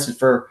suggested,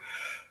 for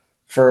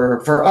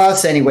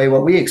us anyway,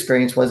 what we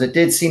experienced was it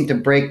did seem to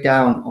break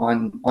down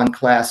on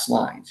class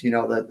lines.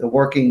 The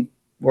working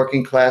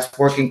class,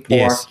 working poor.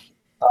 Yes.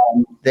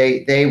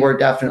 They were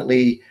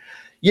definitely,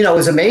 it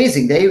was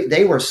amazing.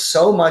 They were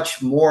so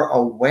much more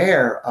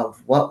aware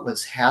of what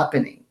was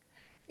happening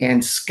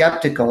and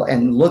skeptical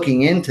and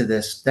looking into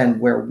this than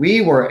where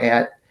we were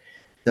at,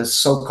 the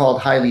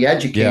so-called highly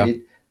educated.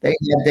 Yeah. They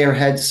had their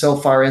heads so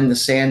far in the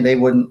sand, they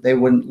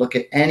wouldn't look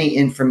at any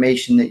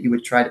information that you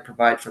would try to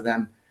provide for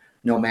them,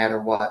 no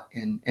matter what.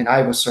 And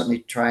I was certainly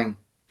trying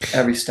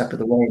every step of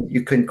the way.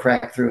 You couldn't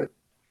crack through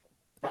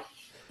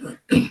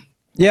it.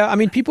 Yeah, I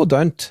mean, people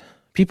don't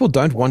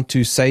want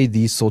to say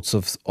these sorts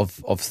of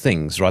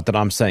things, right, that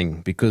I'm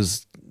saying,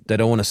 because they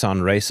don't want to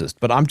sound racist.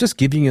 But I'm just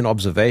giving you an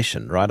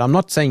observation, right? I'm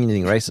not saying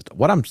anything racist.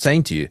 What I'm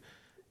saying to you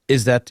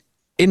is that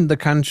in the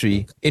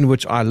country in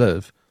which I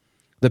live,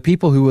 the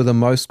people who were the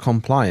most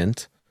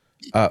compliant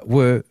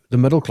were the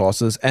middle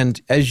classes.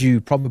 And as you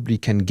probably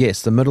can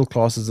guess, the middle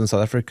classes in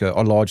South Africa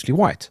are largely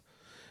white.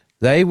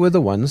 They were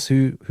the ones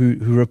who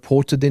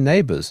reported their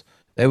neighbors.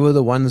 They were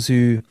the ones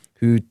who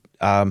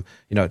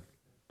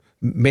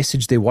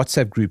messaged their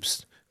WhatsApp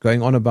groups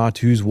going on about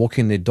who's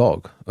walking their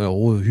dog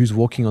or who's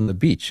walking on the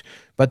beach.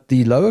 But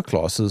the lower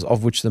classes,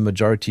 of which the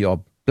majority are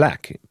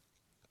black,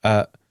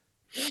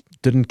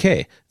 didn't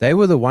care. They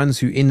were the ones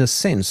who, in a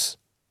sense,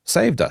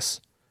 saved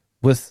us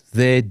with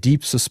their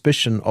deep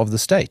suspicion of the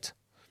state.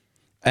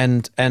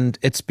 And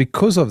it's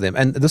because of them.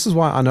 And this is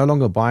why I no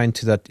longer buy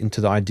into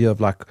the idea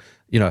of higher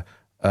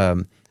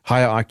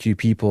IQ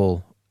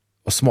people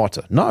are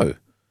smarter. No.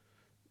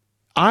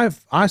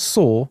 I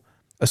saw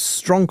a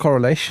strong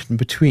correlation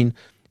between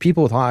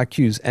people with high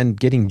IQs and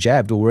getting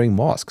jabbed or wearing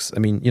masks. I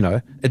mean,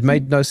 it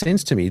made no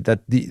sense to me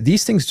that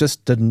these things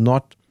just did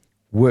not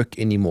work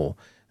anymore.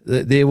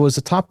 There was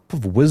a type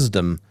of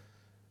wisdom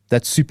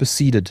that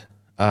superseded,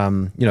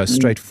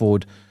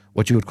 straightforward,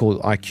 what you would call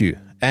IQ.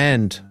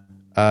 And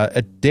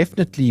it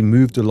definitely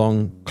moved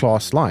along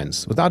class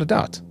lines, without a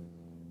doubt.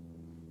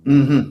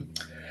 Mm-hmm.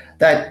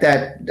 That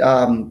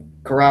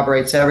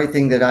corroborates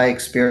everything that I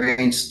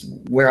experienced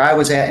where I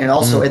was at. And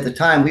also at the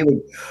time,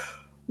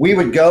 we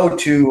would go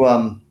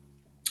to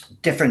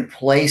different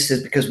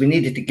places because we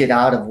needed to get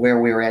out of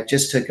where we were at,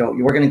 just to go.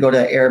 We're going to go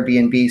to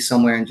Airbnb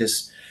somewhere and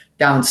just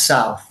down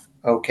south,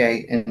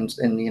 okay, in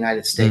the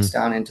United States,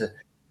 down into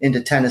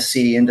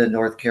Tennessee, into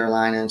North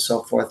Carolina, and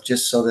so forth,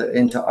 just so that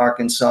into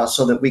Arkansas,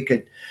 so that we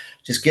could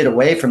just get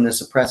away from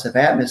this oppressive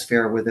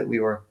atmosphere that we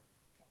were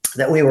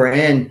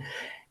in,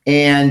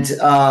 and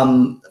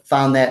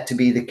found that to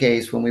be the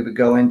case when we would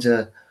go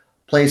into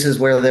places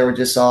where there were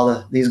just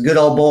all these good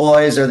old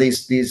boys or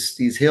these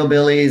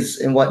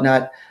hillbillies and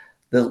whatnot.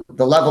 The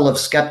level of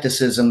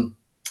skepticism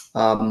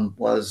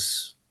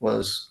was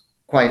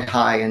quite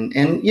high, and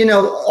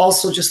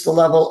also just the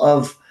level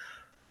of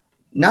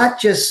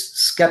not just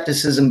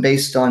skepticism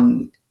based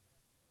on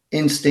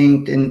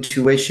instinct,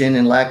 intuition,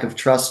 and lack of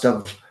trust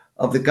of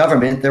the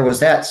government. There was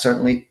that,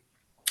 certainly,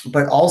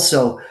 but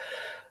also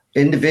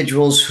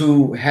individuals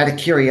who had a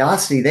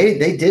curiosity.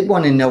 They did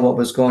want to know what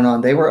was going on.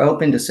 They were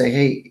open to say,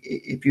 hey,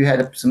 if you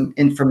had some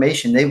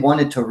information, they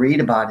wanted to read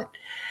about it.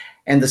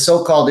 And the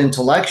so-called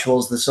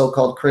intellectuals, the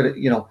so-called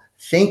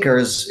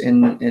thinkers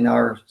in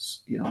our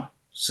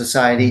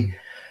society,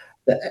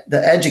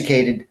 the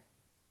educated,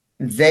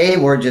 they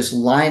were just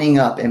lining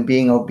up and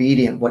being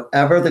obedient.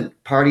 Whatever the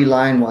party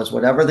line was,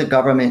 whatever the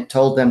government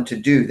told them to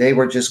do, they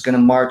were just going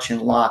to march in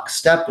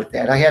lockstep with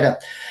that. I had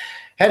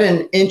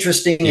an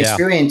interesting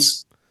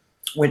experience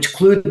which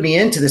clued me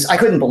into this. I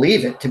couldn't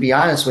believe it, to be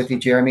honest with you,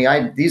 Jeremy.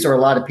 These are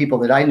a lot of people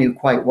that I knew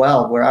quite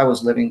well where I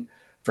was living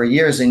for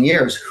years and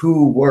years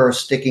who were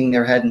sticking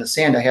their head in the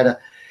sand. I had a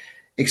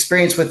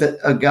experience with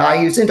a guy.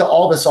 He was into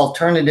all this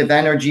alternative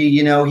energy.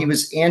 He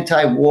was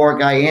anti-war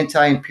guy,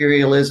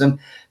 anti-imperialism,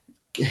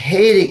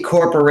 hated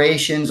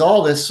corporations,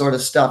 all this sort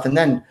of stuff. And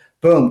then,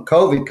 boom,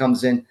 COVID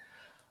comes in.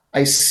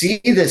 I see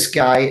this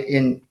guy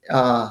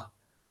that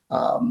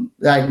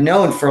I've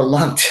known for a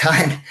long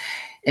time,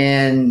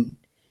 and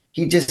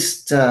he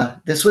just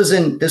this was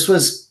in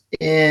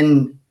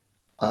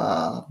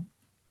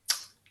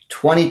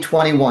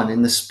 2021,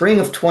 in the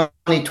spring of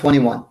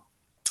 2021.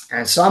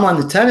 And I saw him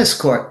on the tennis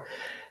court,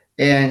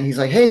 and he's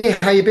like, hey,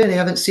 how you been? I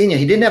haven't seen you.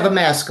 He didn't have a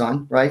mask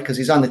on, right? Because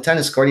he's on the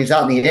tennis court. He's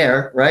out in the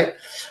air, right?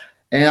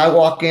 And I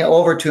walk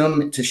over to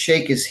him to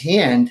shake his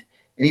hand,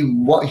 and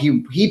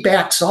he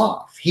backs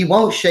off. He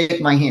won't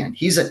shake my hand.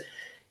 He's a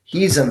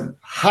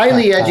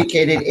highly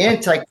educated,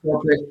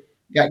 anti-corporate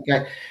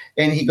guy.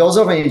 And he goes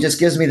over and he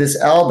just gives me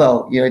this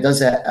elbow. He does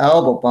that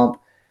elbow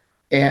bump.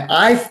 And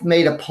I've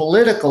made a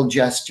political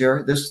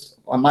gesture, this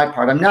on my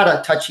part. I'm not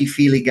a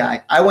touchy-feely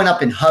guy. I went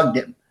up and hugged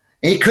him.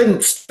 And he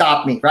couldn't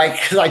stop me, right?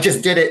 Because I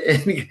just did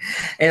it.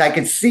 And I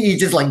could see he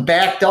just like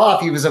backed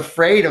off. He was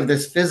afraid of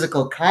this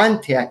physical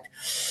contact.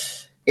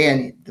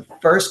 And the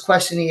first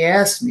question he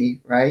asked me,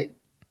 right,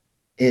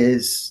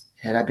 is,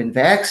 had I been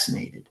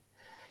vaccinated?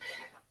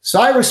 So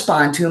I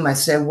respond to him. I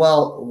said,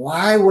 well,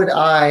 why would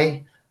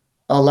I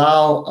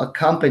allow a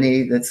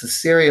company that's a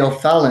serial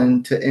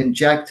felon to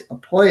inject a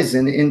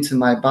poison into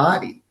my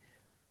body,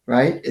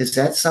 right? Is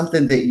that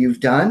something that you've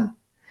done?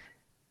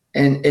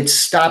 And it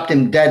stopped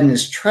him dead in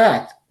his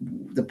track.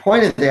 The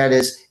point of that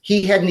is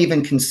he hadn't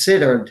even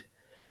considered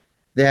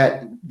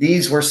that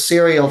these were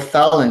serial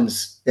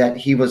felons that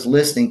he was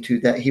listening to,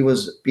 that he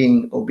was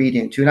being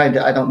obedient to. And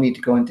I don't need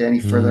to go into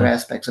any further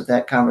aspects of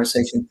that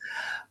conversation.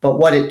 But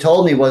what it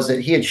told me was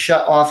that he had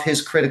shut off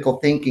his critical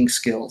thinking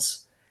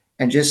skills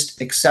and just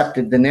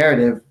accepted the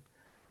narrative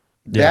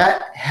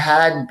that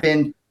had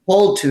been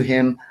told to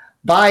him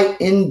by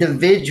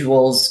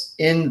individuals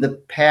in the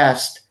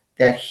past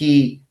that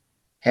he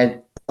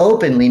had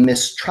openly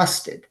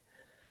mistrusted.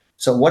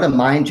 So what a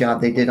mind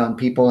job they did on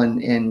people.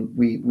 And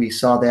we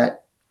saw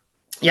that,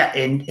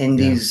 in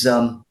these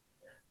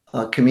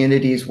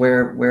communities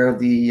where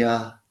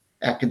the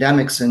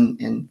academics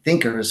and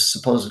thinkers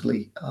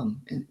supposedly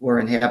were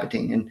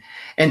inhabiting.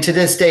 And to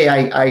this day,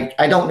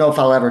 I don't know if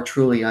I'll ever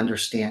truly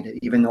understand it,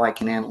 even though I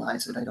can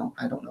analyze it. I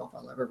don't know if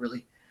I'll ever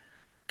really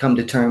come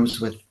to terms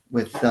with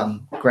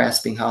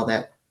grasping how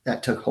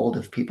that took hold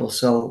of people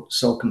so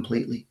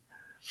completely.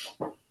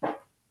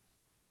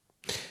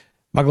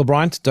 Michael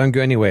Bryant, don't go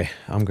anywhere.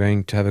 I'm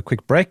going to have a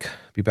quick break.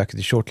 Be back with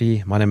you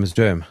shortly. My name is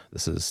Jerm.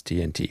 This is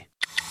TNT.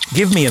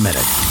 Give me a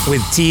minute with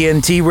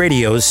TNT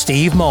Radio's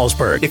Steve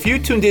Malzberg. If you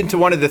tuned into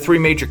one of the three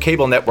major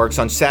cable networks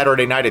on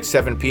Saturday night at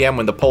 7 p.m.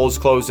 when the polls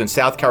closed in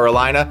South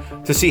Carolina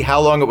to see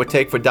how long it would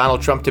take for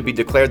Donald Trump to be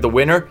declared the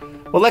winner,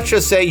 well, let's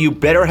just say you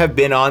better have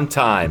been on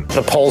time.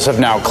 The polls have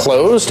now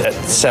closed at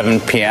 7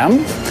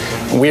 p.m.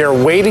 We are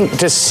waiting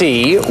to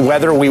see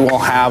whether we will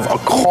have a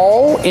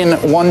call in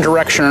one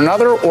direction or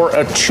another or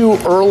a too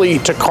early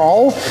to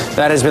call.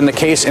 That has been the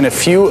case in a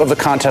few of the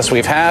contests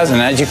we've had. And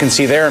as you can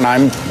see there, and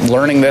I'm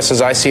learning this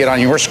as I see it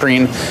on your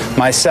screen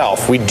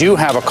myself, we do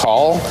have a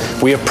call.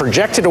 We have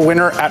projected a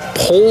winner at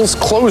polls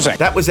closing.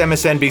 That was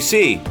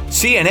MSNBC.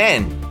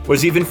 CNN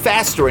was even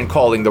faster in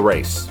calling the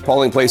race.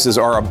 Polling places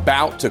are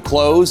about to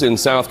close in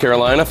South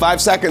Carolina.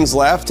 5 seconds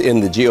left in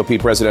the GOP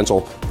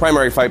presidential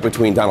primary fight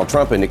between Donald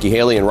Trump and Nikki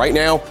Haley. And right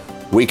now,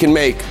 we can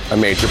make a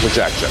major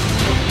projection.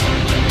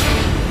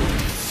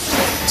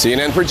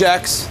 CNN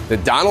projects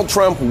that Donald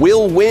Trump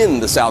will win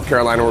the South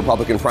Carolina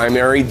Republican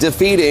primary,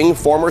 defeating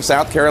former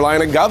South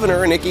Carolina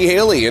Governor Nikki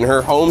Haley in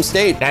her home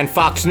state. And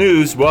Fox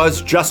News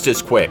was just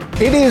as quick.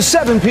 It is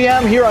 7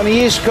 p.m. here on the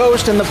East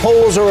Coast, and the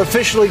polls are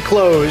officially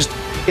closed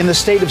in the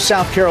state of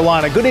South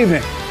Carolina. Good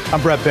evening.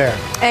 I'm Brett Baer.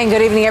 And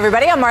good evening,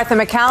 everybody. I'm Martha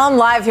McCallum,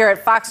 live here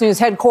at Fox News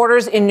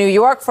headquarters in New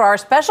York for our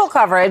special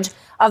coverage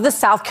of the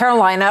South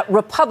Carolina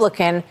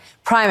Republican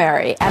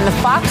primary. And the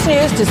Fox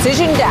News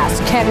decision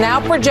desk can now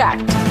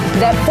project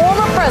that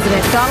former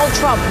President Donald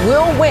Trump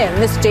will win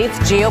the state's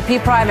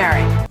GOP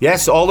primary.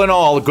 Yes, all in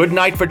all, a good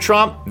night for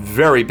Trump,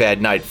 very bad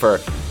night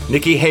for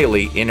Nikki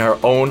Haley in her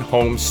own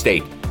home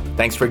state.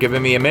 Thanks for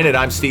giving me a minute.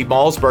 I'm Steve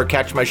Malzberg.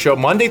 Catch my show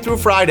Monday through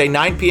Friday,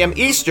 9 p.m.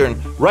 Eastern,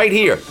 right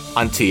here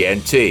on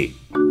TNT.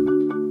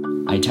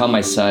 I tell my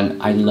son,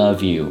 I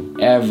love you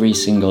every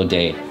single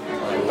day.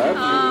 I love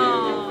you.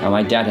 Now,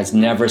 my dad has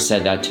never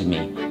said that to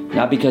me.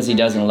 Not because he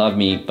doesn't love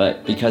me,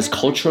 but because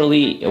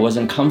culturally it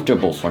wasn't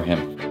comfortable for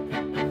him.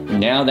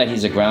 Now that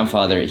he's a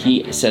grandfather,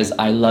 he says,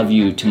 I love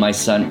you to my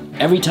son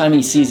every time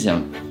he sees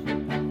him.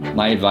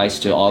 My advice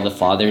to all the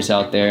fathers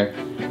out there,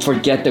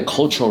 forget the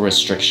cultural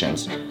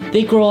restrictions.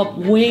 They grow up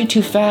way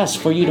too fast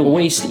for you to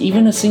waste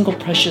even a single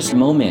precious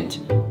moment.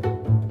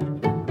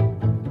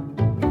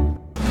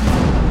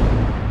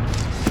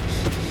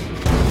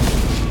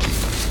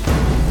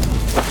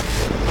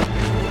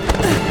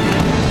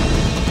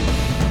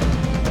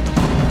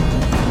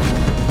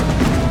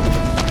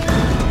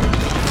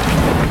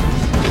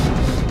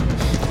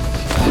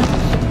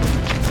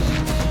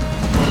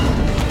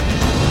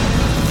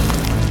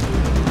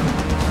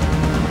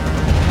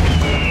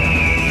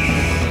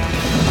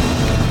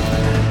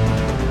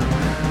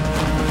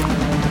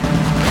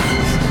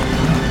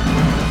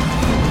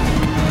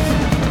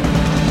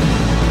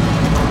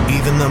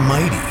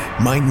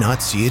 Might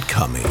not see it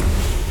coming.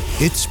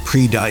 It's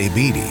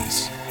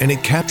prediabetes, and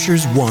it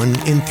captures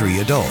 1 in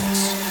 3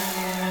 adults.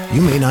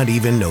 You may not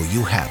even know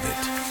you have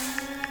it,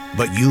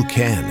 but you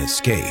can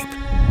escape.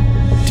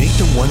 Take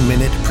the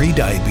 1-minute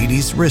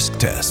prediabetes risk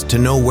test to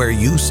know where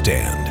you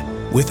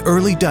stand. With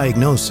early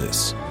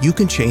diagnosis, you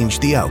can change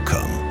the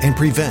outcome and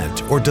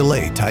prevent or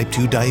delay type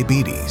 2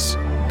 diabetes.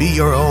 Be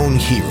your own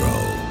hero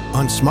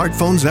on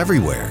smartphones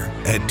everywhere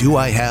at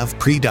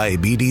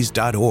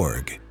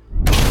doihaveprediabetes.org.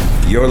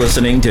 You're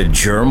listening to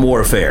Germ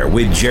Warfare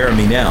with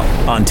Jeremy Nell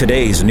on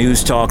today's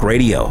News Talk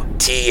Radio,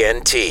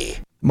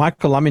 TNT.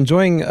 Michael, I'm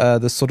enjoying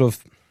this sort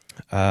of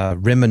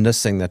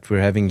reminiscing that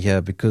we're having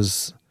here,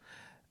 because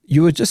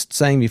you were just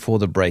saying before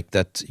the break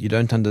that you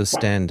don't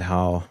understand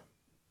how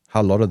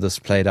how a lot of this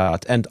played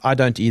out. And I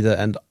don't either.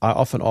 And I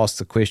often ask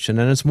the question,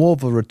 and it's more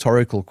of a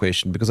rhetorical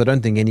question because I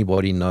don't think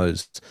anybody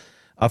knows.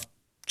 I've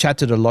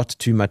chatted a lot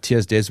to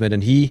Matthias Desmet,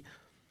 and he,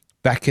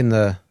 back in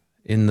the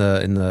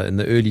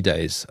early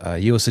days,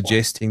 he was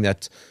suggesting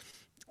that,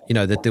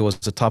 that there was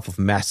a type of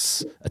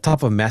mass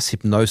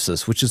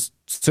hypnosis, which is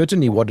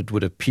certainly what it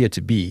would appear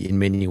to be in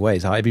many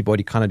ways, how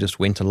everybody kind of just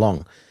went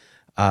along.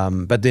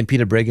 But then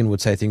Peter Breggin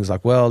would say things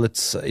like, well,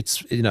 it's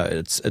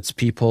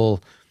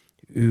people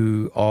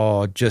who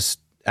are just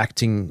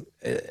acting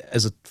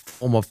as a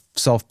form of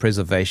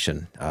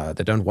self-preservation.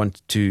 They don't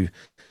want to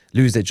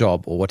lose their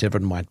job or whatever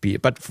it might be.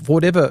 But for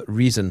whatever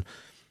reason,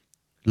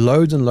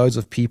 loads and loads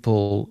of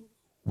people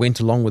went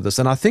along with this.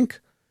 And I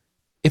think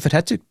if it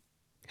had to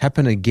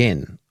happen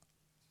again,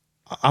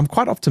 I'm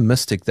quite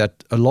optimistic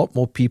that a lot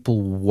more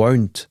people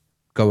won't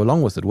go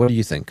along with it. What do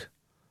you think?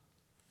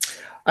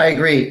 I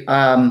agree.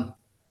 I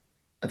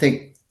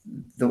think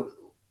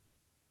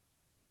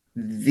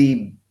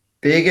the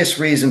biggest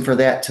reason for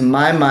that, to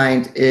my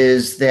mind,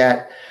 is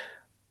that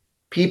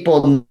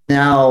people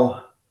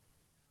now,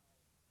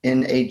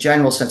 in a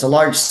general sense, a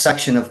large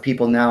section of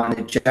people now, in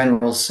a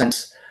general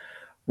sense,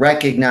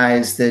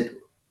 recognize that,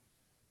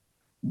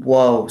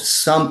 whoa,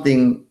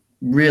 something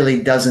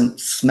really doesn't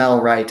smell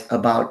right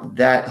about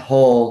that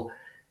whole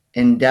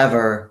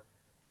endeavor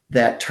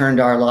that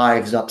turned our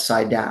lives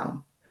upside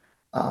down.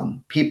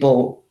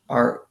 People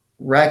are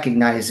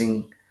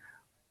recognizing,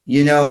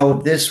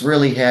 this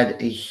really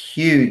had a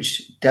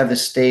huge,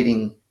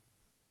 devastating,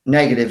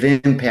 negative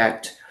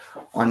impact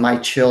on my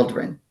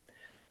children.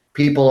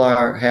 People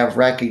have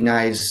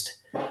recognized,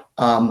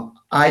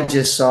 I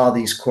just saw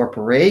these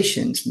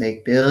corporations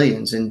make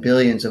billions and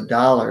billions of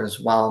dollars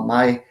while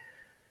my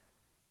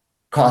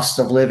cost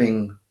of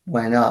living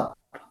went up.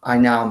 I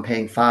now am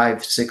paying $5,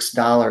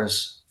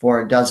 $6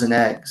 for a dozen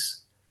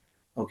eggs.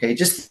 Okay,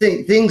 just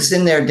things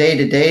in their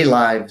day-to-day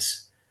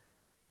lives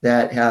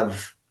that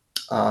have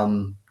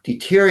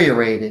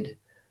deteriorated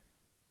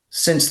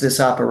since this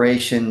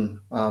operation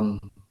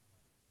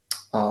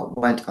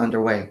went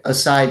underway,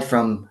 aside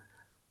from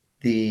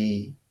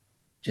the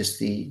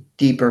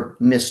deeper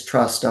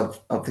mistrust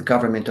of the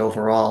government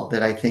overall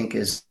that I think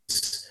is,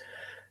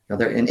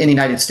 there in the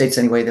United States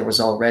anyway, there was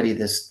already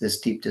this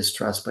deep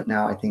distrust, but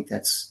now I think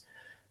that's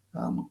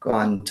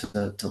gone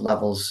to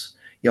levels.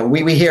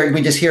 We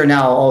just hear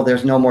now, oh,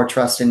 there's no more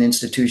trust in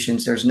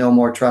institutions, there's no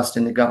more trust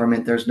in the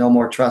government, there's no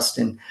more trust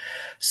in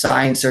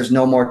science, there's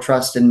no more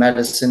trust in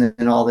medicine,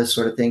 and all this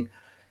sort of thing.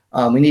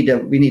 We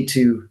need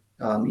to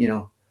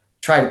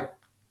try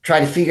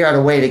to figure out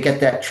a way to get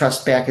that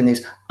trust back in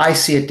these. I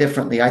see it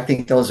differently. I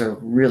think those are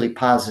really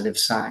positive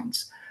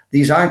signs.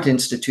 These aren't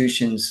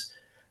institutions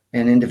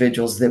and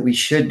individuals that we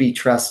should be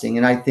trusting.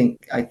 And I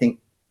think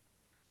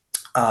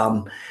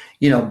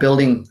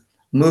building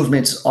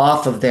movements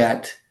off of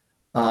that,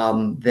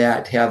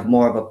 that have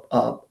more of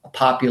a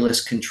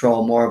populist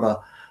control, more of a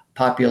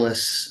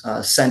populist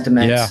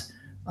sentiment,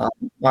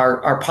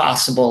 are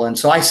possible. And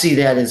so I see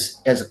that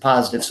as a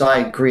positive. So I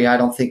agree. I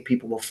don't think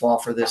people will fall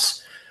for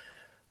this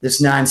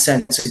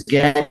nonsense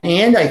again.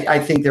 And I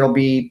think there'll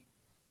be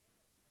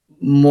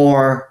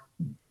more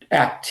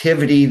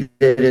activity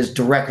that is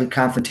directly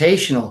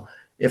confrontational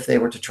if they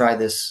were to try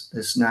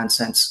this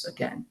nonsense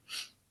again.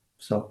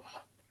 So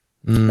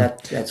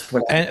that's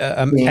what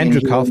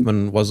Andrew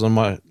Kaufman was on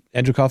my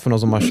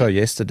show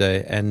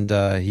yesterday, and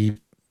he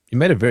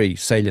made a very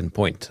salient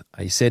point.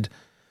 He said,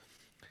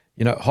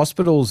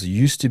 hospitals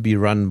used to be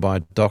run by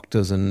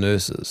doctors and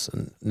nurses,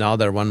 and now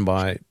they're run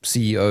by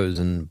CEOs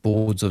and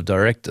boards of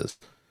directors.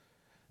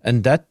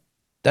 And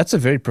that's a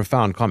very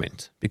profound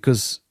comment,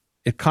 because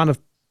it kind of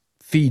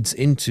feeds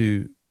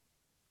into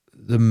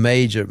the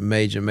major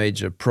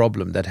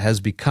problem that has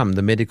become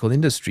the medical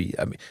industry.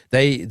 I mean,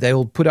 they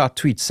will put out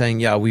tweets saying,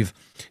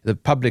 the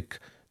public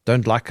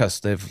don't like us,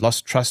 they've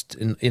lost trust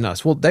in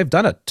us. Well, they've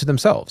done it to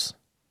themselves.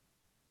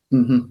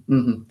 Mm-hmm,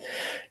 mm-hmm.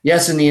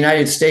 Yes, in the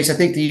United States, I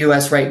think the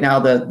U.S. right now,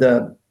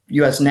 the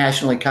U.S.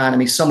 national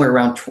economy, somewhere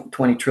around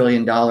 $20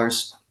 trillion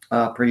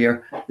per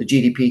year, the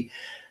GDP.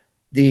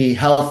 The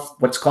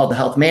what's called the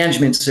health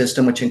management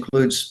system, which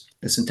includes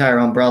this entire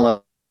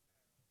umbrella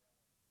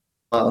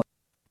of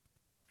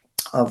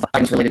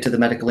items related to the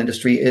medical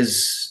industry,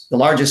 is the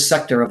largest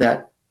sector of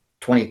that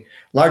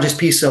largest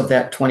piece of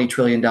that $20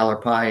 trillion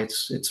pie.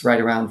 It's right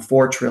around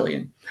 $4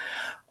 trillion.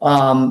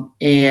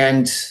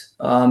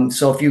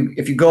 So if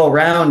you go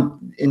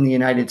around in the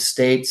United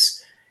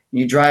States,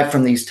 you drive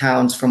from these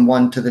towns from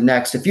one to the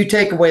next. If you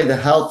take away the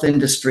health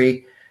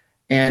industry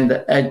and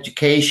the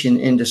education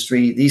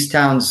industry, these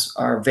towns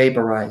are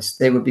vaporized.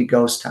 They would be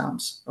ghost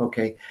towns.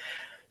 Okay,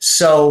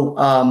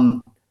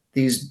 so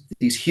these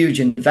huge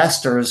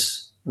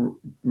investors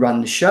run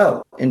the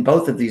show in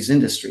both of these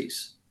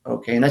industries.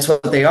 Okay, and that's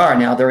what they are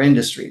now. They're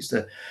industries.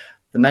 The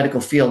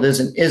medical field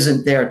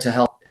isn't there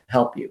to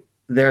help you.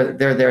 They're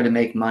there to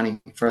make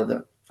money for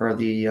the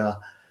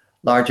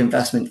large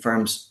investment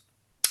firms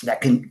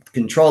that can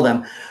control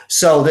them.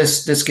 So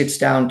this gets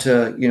down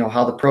to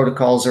how the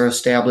protocols are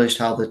established,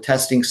 how the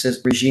testing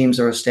regimes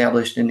are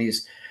established in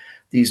these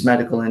these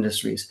medical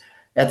industries.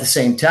 At the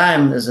same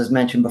time, as I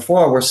mentioned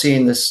before, we're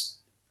seeing this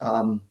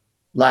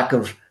lack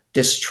of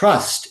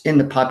distrust in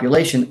the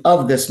population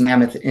of this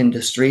mammoth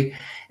industry.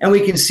 And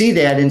we can see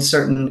that in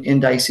certain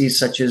indices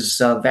such as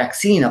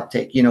vaccine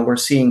uptake. We're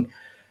seeing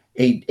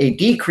a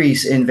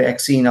decrease in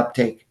vaccine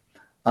uptake.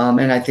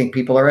 And I think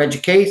people are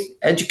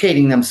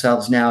educating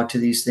themselves now to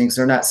these things.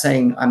 They're not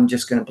saying, I'm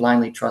just going to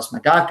blindly trust my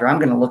doctor. I'm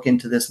going to look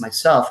into this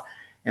myself.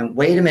 And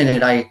wait a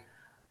minute,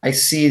 I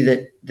see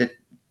that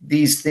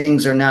these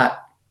things are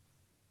not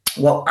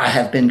what I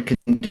have been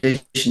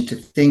conditioned to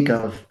think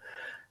of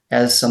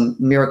as some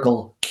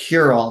miracle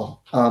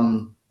cure-all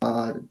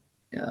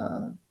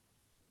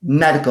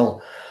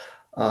medical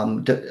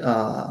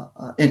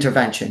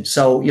intervention.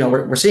 So,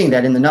 we're seeing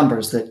that in the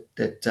numbers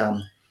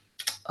that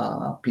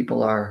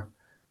people are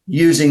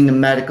using the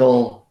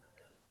medical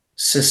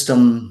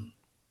system.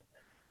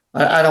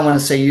 I don't want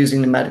to say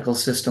using the medical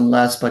system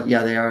less, but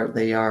yeah,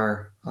 they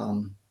are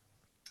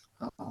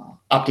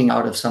opting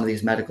out of some of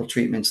these medical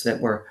treatments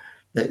that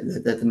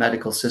the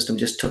medical system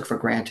just took for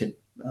granted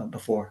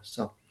before.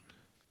 So,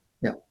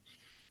 yeah.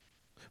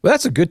 Well,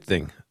 that's a good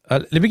thing.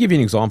 Let me give you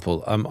an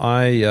example.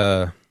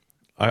 I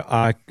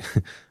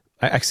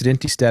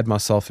accidentally stabbed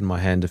myself in my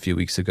hand a few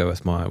weeks ago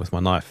with my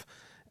knife,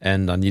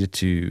 and I needed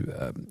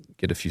to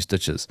get a few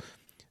stitches.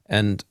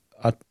 And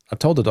I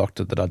told the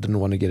doctor that I didn't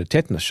want to get a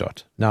tetanus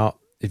shot. Now,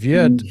 if you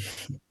had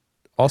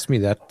asked me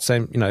that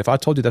same, if I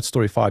told you that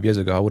story 5 years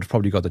ago, I would have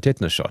probably got the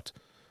tetanus shot.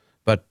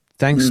 But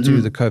thanks to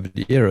the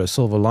COVID era,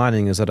 silver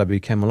lining is that I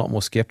became a lot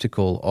more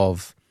skeptical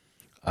of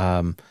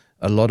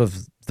a lot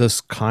of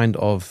this kind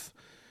of,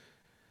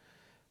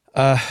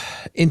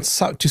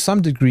 to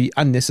some degree,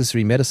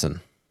 unnecessary medicine.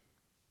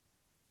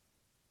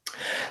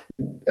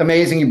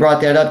 Amazing you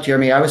brought that up,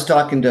 Jeremy. I was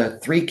talking to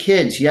 3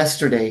 kids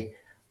yesterday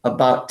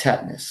about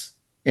tetanus.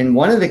 And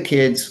one of the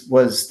kids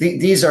was,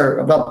 these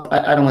are, well,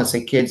 I don't want to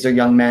say kids, they're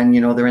young men,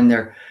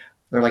 they're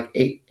like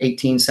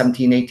 18,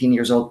 17, 18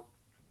 years old.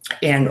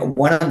 And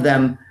one of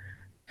them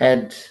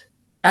had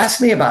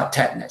asked me about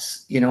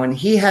tetanus, and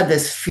he had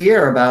this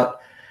fear about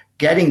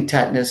getting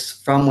tetanus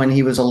from when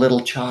he was a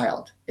little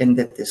child and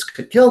that this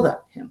could kill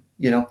him.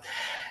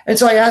 And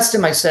so I asked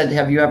him, I said,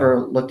 have you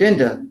ever looked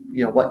into,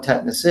 what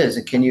tetanus is?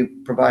 And can you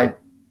provide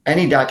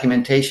any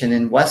documentation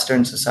in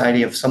Western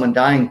society of someone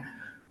dying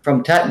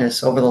from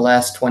tetanus over the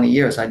last 20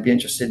 years? I'd be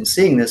interested in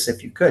seeing this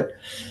if you could.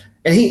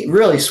 And he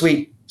really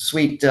sweet,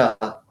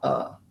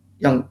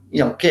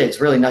 young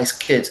kids, really nice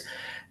kids.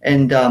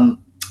 And,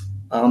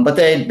 but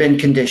they had been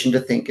conditioned to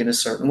think in a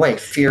certain way,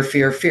 fear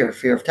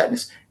of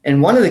tetanus.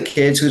 And one of the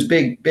kids who's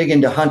big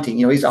into hunting,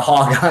 he's a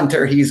hog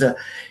hunter. He's a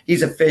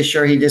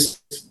fisher. He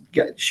just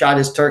shot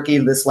his turkey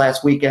this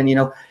last weekend,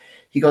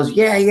 He goes,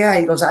 yeah.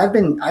 He goes, I've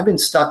been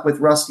stuck with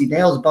rusty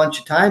nails a bunch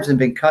of times and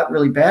been cut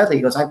really badly.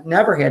 He goes, I've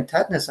never had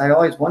tetanus. I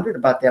always wondered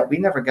about that. We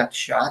never got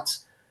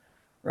shots,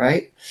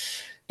 right?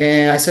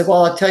 And I said,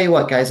 well, I'll tell you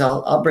what, guys,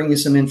 I'll bring you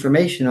some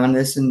information on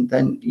this, and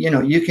then,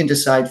 you can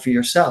decide for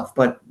yourself.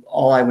 But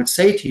all I would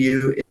say to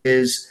you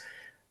is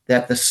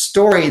that the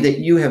story that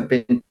you have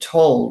been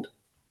told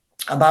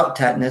about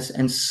tetanus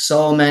and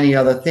so many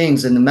other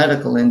things in the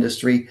medical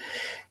industry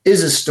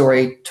is a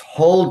story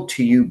told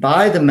to you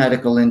by the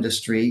medical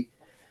industry,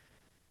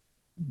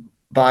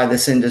 by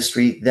this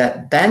industry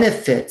that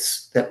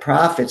benefits, that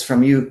profits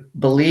from you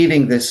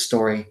believing this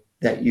story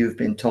that you've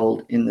been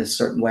told in this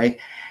certain way.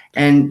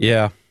 And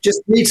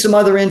just need some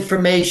other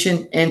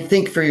information and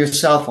think for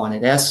yourself on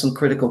it. Ask some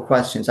critical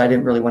questions. I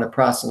didn't really want to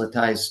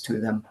proselytize to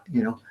them,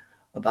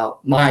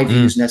 about my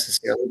views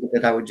necessarily, but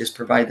that I would just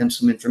provide them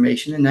some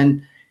information and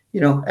then,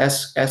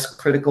 ask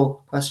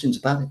critical questions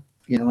about it,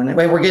 and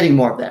we're getting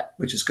more of that,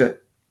 which is good.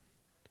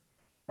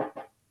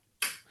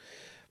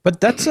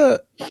 But that's a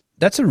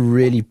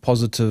really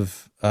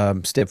positive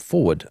step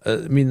forward.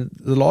 I mean,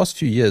 the last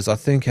few years, I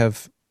think,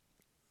 have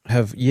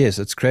yes,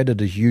 it's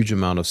created a huge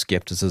amount of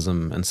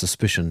skepticism and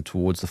suspicion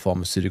towards the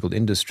pharmaceutical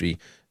industry.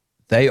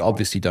 They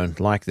obviously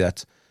don't like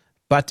that.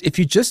 But if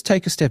you just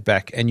take a step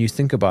back and you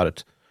think about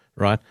it,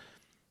 right,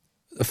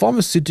 a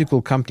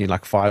pharmaceutical company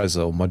like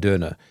Pfizer or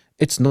Moderna,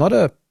 it's not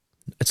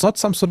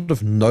some sort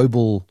of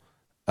noble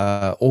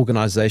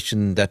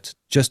organization that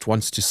just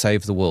wants to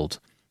save the world.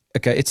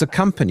 Okay, it's a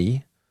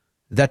company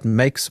that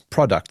makes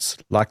products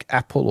like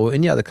Apple or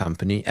any other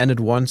company, and it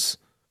wants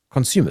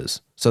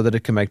consumers so that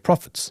it can make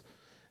profits.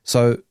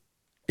 So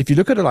if you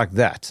look at it like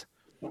that,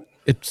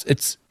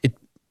 it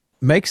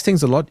makes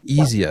things a lot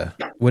easier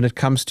when it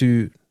comes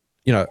to,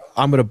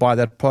 I'm going to buy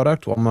that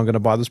product, or I'm not going to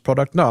buy this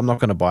product. No, I'm not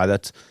going to buy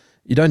that.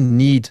 You don't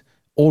need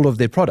all of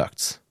their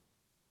products.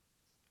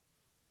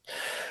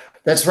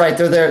 That's right.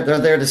 They're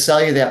there to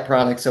sell you that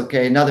products.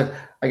 Okay.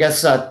 I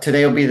guess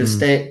today will be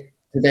the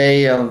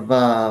day of,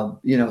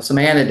 some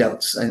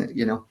anecdotes,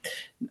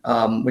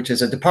 which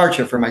is a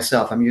departure for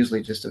myself. I'm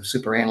usually just a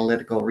super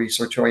analytical,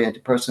 research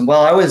oriented person.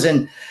 Well, I was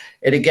at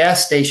a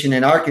gas station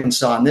in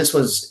Arkansas, and this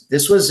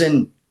was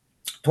in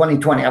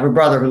 2020. I have a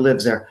brother who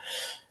lives there.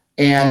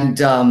 And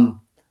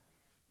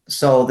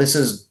so this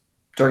is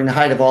during the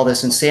height of all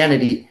this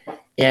insanity.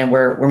 And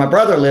where my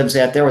brother lives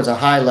at, there was a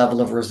high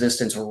level of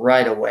resistance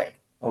right away.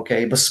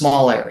 Okay. But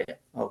small area.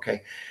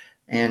 Okay.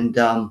 And,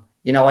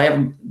 I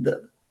have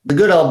the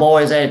good old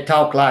boys that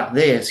talk like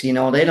this, they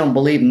don't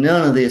believe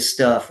none of this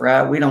stuff,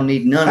 right? We don't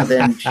need none of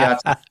them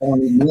shots. We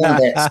don't need none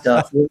of that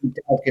stuff. What are we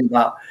talking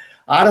about?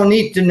 I don't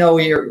need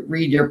to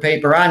read your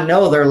paper. I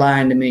know they're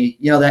lying to me,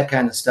 that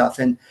kind of stuff.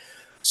 And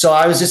so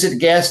I was just at the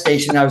gas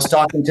station. I was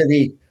talking to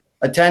the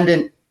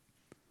attendant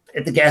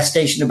at the gas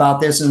station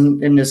about this,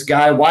 and this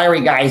guy,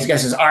 wiry guy, he's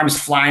got his arms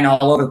flying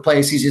all over the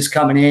place. He's just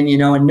coming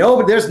in, and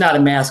there's not a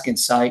mask in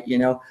sight,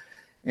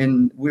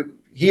 and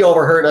he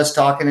overheard us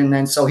talking. And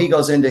then, so he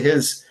goes into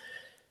his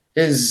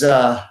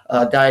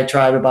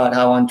diatribe about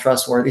how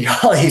untrustworthy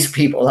all these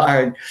people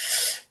are and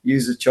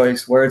use the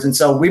choice words. And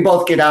so we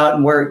both get out,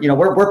 and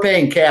we're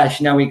paying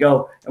cash. Now we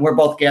go, and we're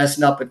both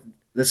gassing up at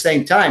the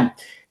same time.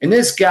 And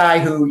this guy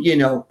who,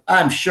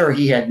 I'm sure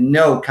he had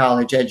no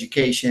college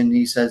education,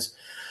 he says,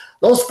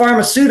 those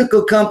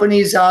pharmaceutical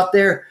companies out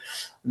there,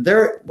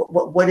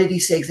 what did he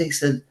say? He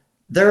said,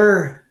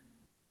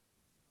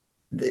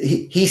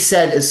 he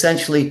said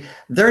essentially,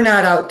 they're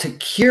not out to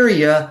cure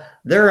you,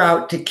 they're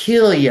out to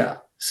kill you.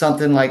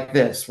 Something like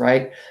this,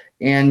 right?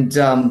 And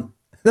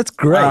that's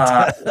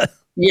great.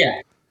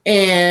 Yeah.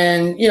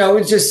 And,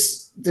 it's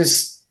just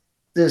this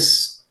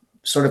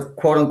sort of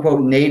quote unquote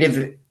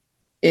native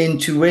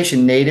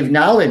intuition, native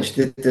knowledge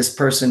that this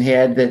person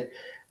had, that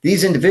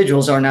these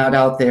individuals are not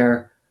out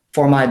there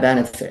for my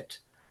benefit.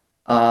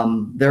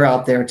 They're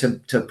out there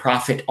to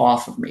profit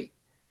off of me.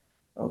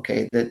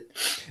 Okay.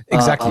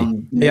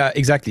 Exactly. Yeah,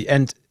 exactly.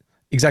 And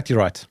exactly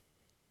right.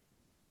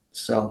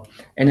 So,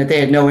 and that they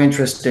had no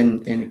interest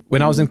in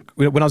when I was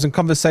in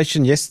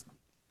conversation. Yes.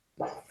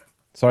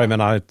 Sorry,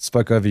 man, I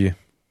spoke over you.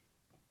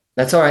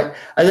 That's all right.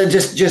 And then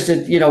just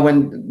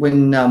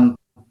when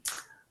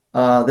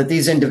that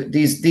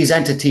these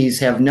entities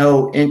have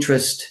no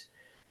interest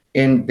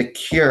in the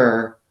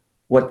cure.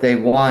 What they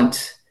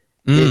want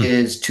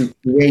is to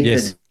create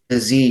the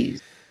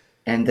disease,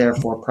 and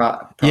therefore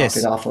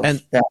profit off of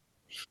that.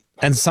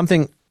 And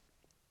something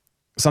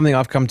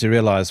I've come to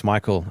realize,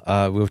 Michael,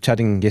 we were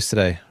chatting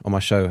yesterday on my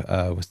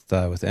show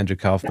with Andrew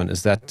Kaufman,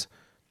 is that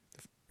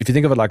if you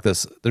think of it like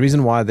this, the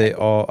reason why there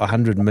are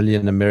 100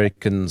 million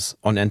Americans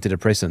on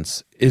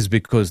antidepressants is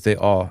because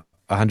there are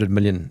 100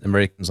 million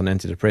Americans on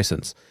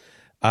antidepressants.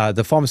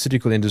 The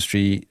pharmaceutical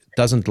industry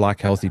doesn't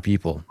like healthy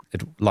people.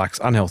 It likes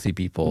unhealthy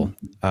people.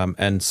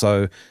 And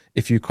so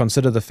if you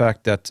consider the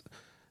fact that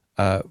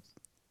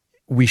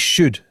we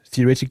should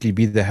theoretically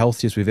be the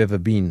healthiest we've ever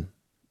been,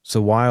 so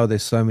why are there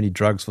so many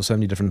drugs for so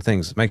many different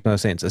things? It makes no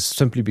sense. It's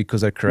simply because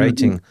they're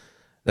creating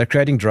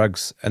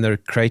drugs, and they're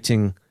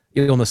creating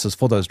illnesses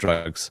for those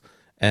drugs.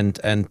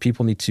 And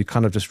people need to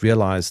kind of just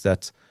realize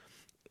that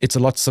it's a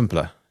lot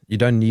simpler. You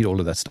don't need all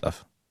of that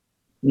stuff.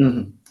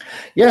 Mm-hmm.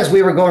 Yeah, as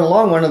we were going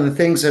along, one of the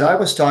things that I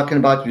was talking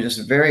about,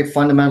 just very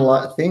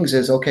fundamental things,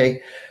 is, okay,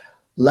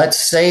 let's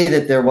say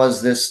that there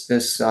was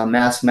this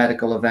mass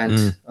medical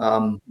event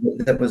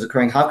that was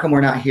occurring. How come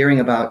we're not hearing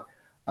about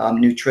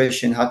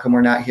nutrition? How come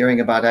we're not hearing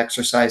about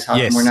exercise? How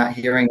come we're not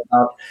hearing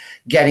about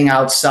getting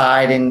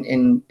outside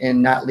and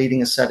not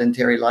leading a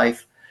sedentary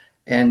life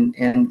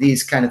and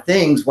these kind of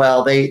things?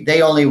 Well,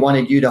 they only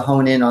wanted you to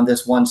hone in on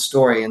this one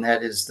story, and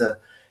that is the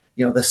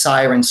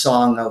siren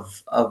song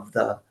of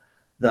the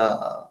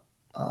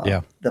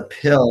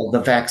pill,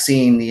 the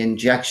vaccine, the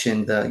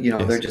injection,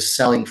 they're just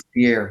selling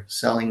fear,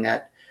 selling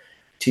that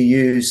to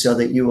you so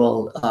that you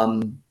will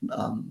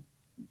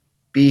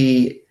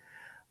be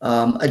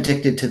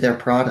addicted to their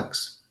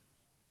products.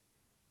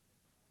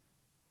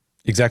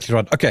 Exactly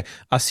right. Okay,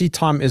 I see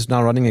time is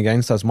now running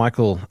against us,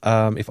 Michael.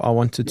 If I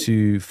wanted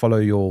to follow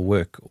your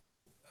work,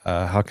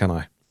 how can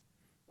I?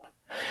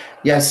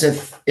 Yes,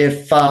 if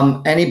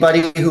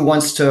anybody who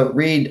wants to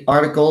read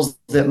articles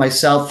that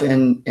myself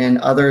and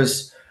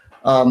others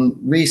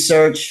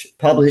research,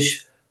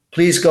 publish,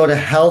 please go to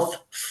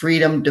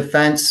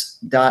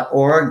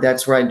healthfreedomdefense.org.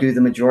 That's where I do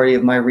the majority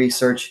of my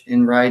research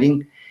in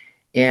writing,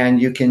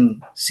 and you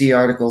can see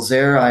articles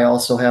there. I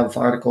also have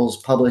articles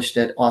published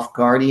at Off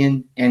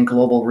Guardian and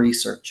Global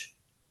Research.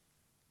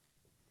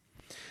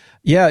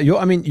 Yeah, your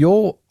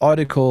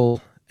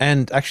article,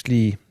 and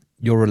actually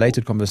your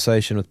related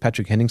conversation with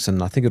Patrick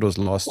Henningsen, I think it was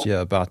last year,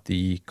 about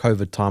the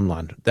COVID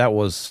timeline. That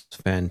was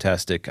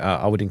fantastic.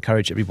 I would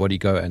encourage everybody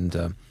go and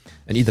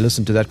either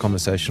listen to that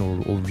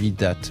conversation or read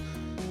that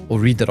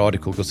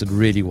article, because it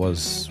really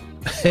was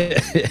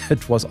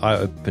it was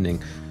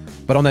eye-opening.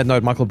 But on that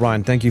note, Michael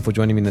Bryant, thank you for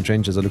joining me in the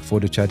trenches. I look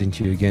forward to chatting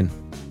to you again.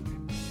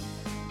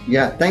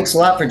 Yeah, thanks a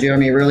lot for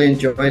Jeremy. Really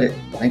enjoyed it.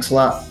 Thanks a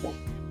lot.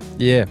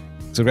 Yeah,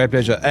 it's a great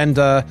pleasure. And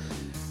I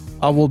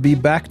will be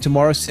back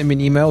tomorrow. Send me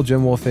an email,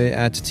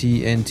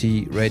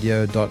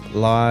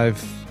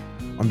 jermwarfare@tntradio.live.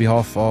 On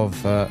behalf of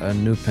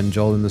Anoop and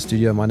Joel in the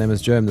studio, my name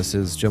is Jerm. This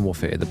is Jerm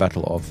Warfare, the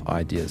Battle of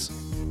Ideas.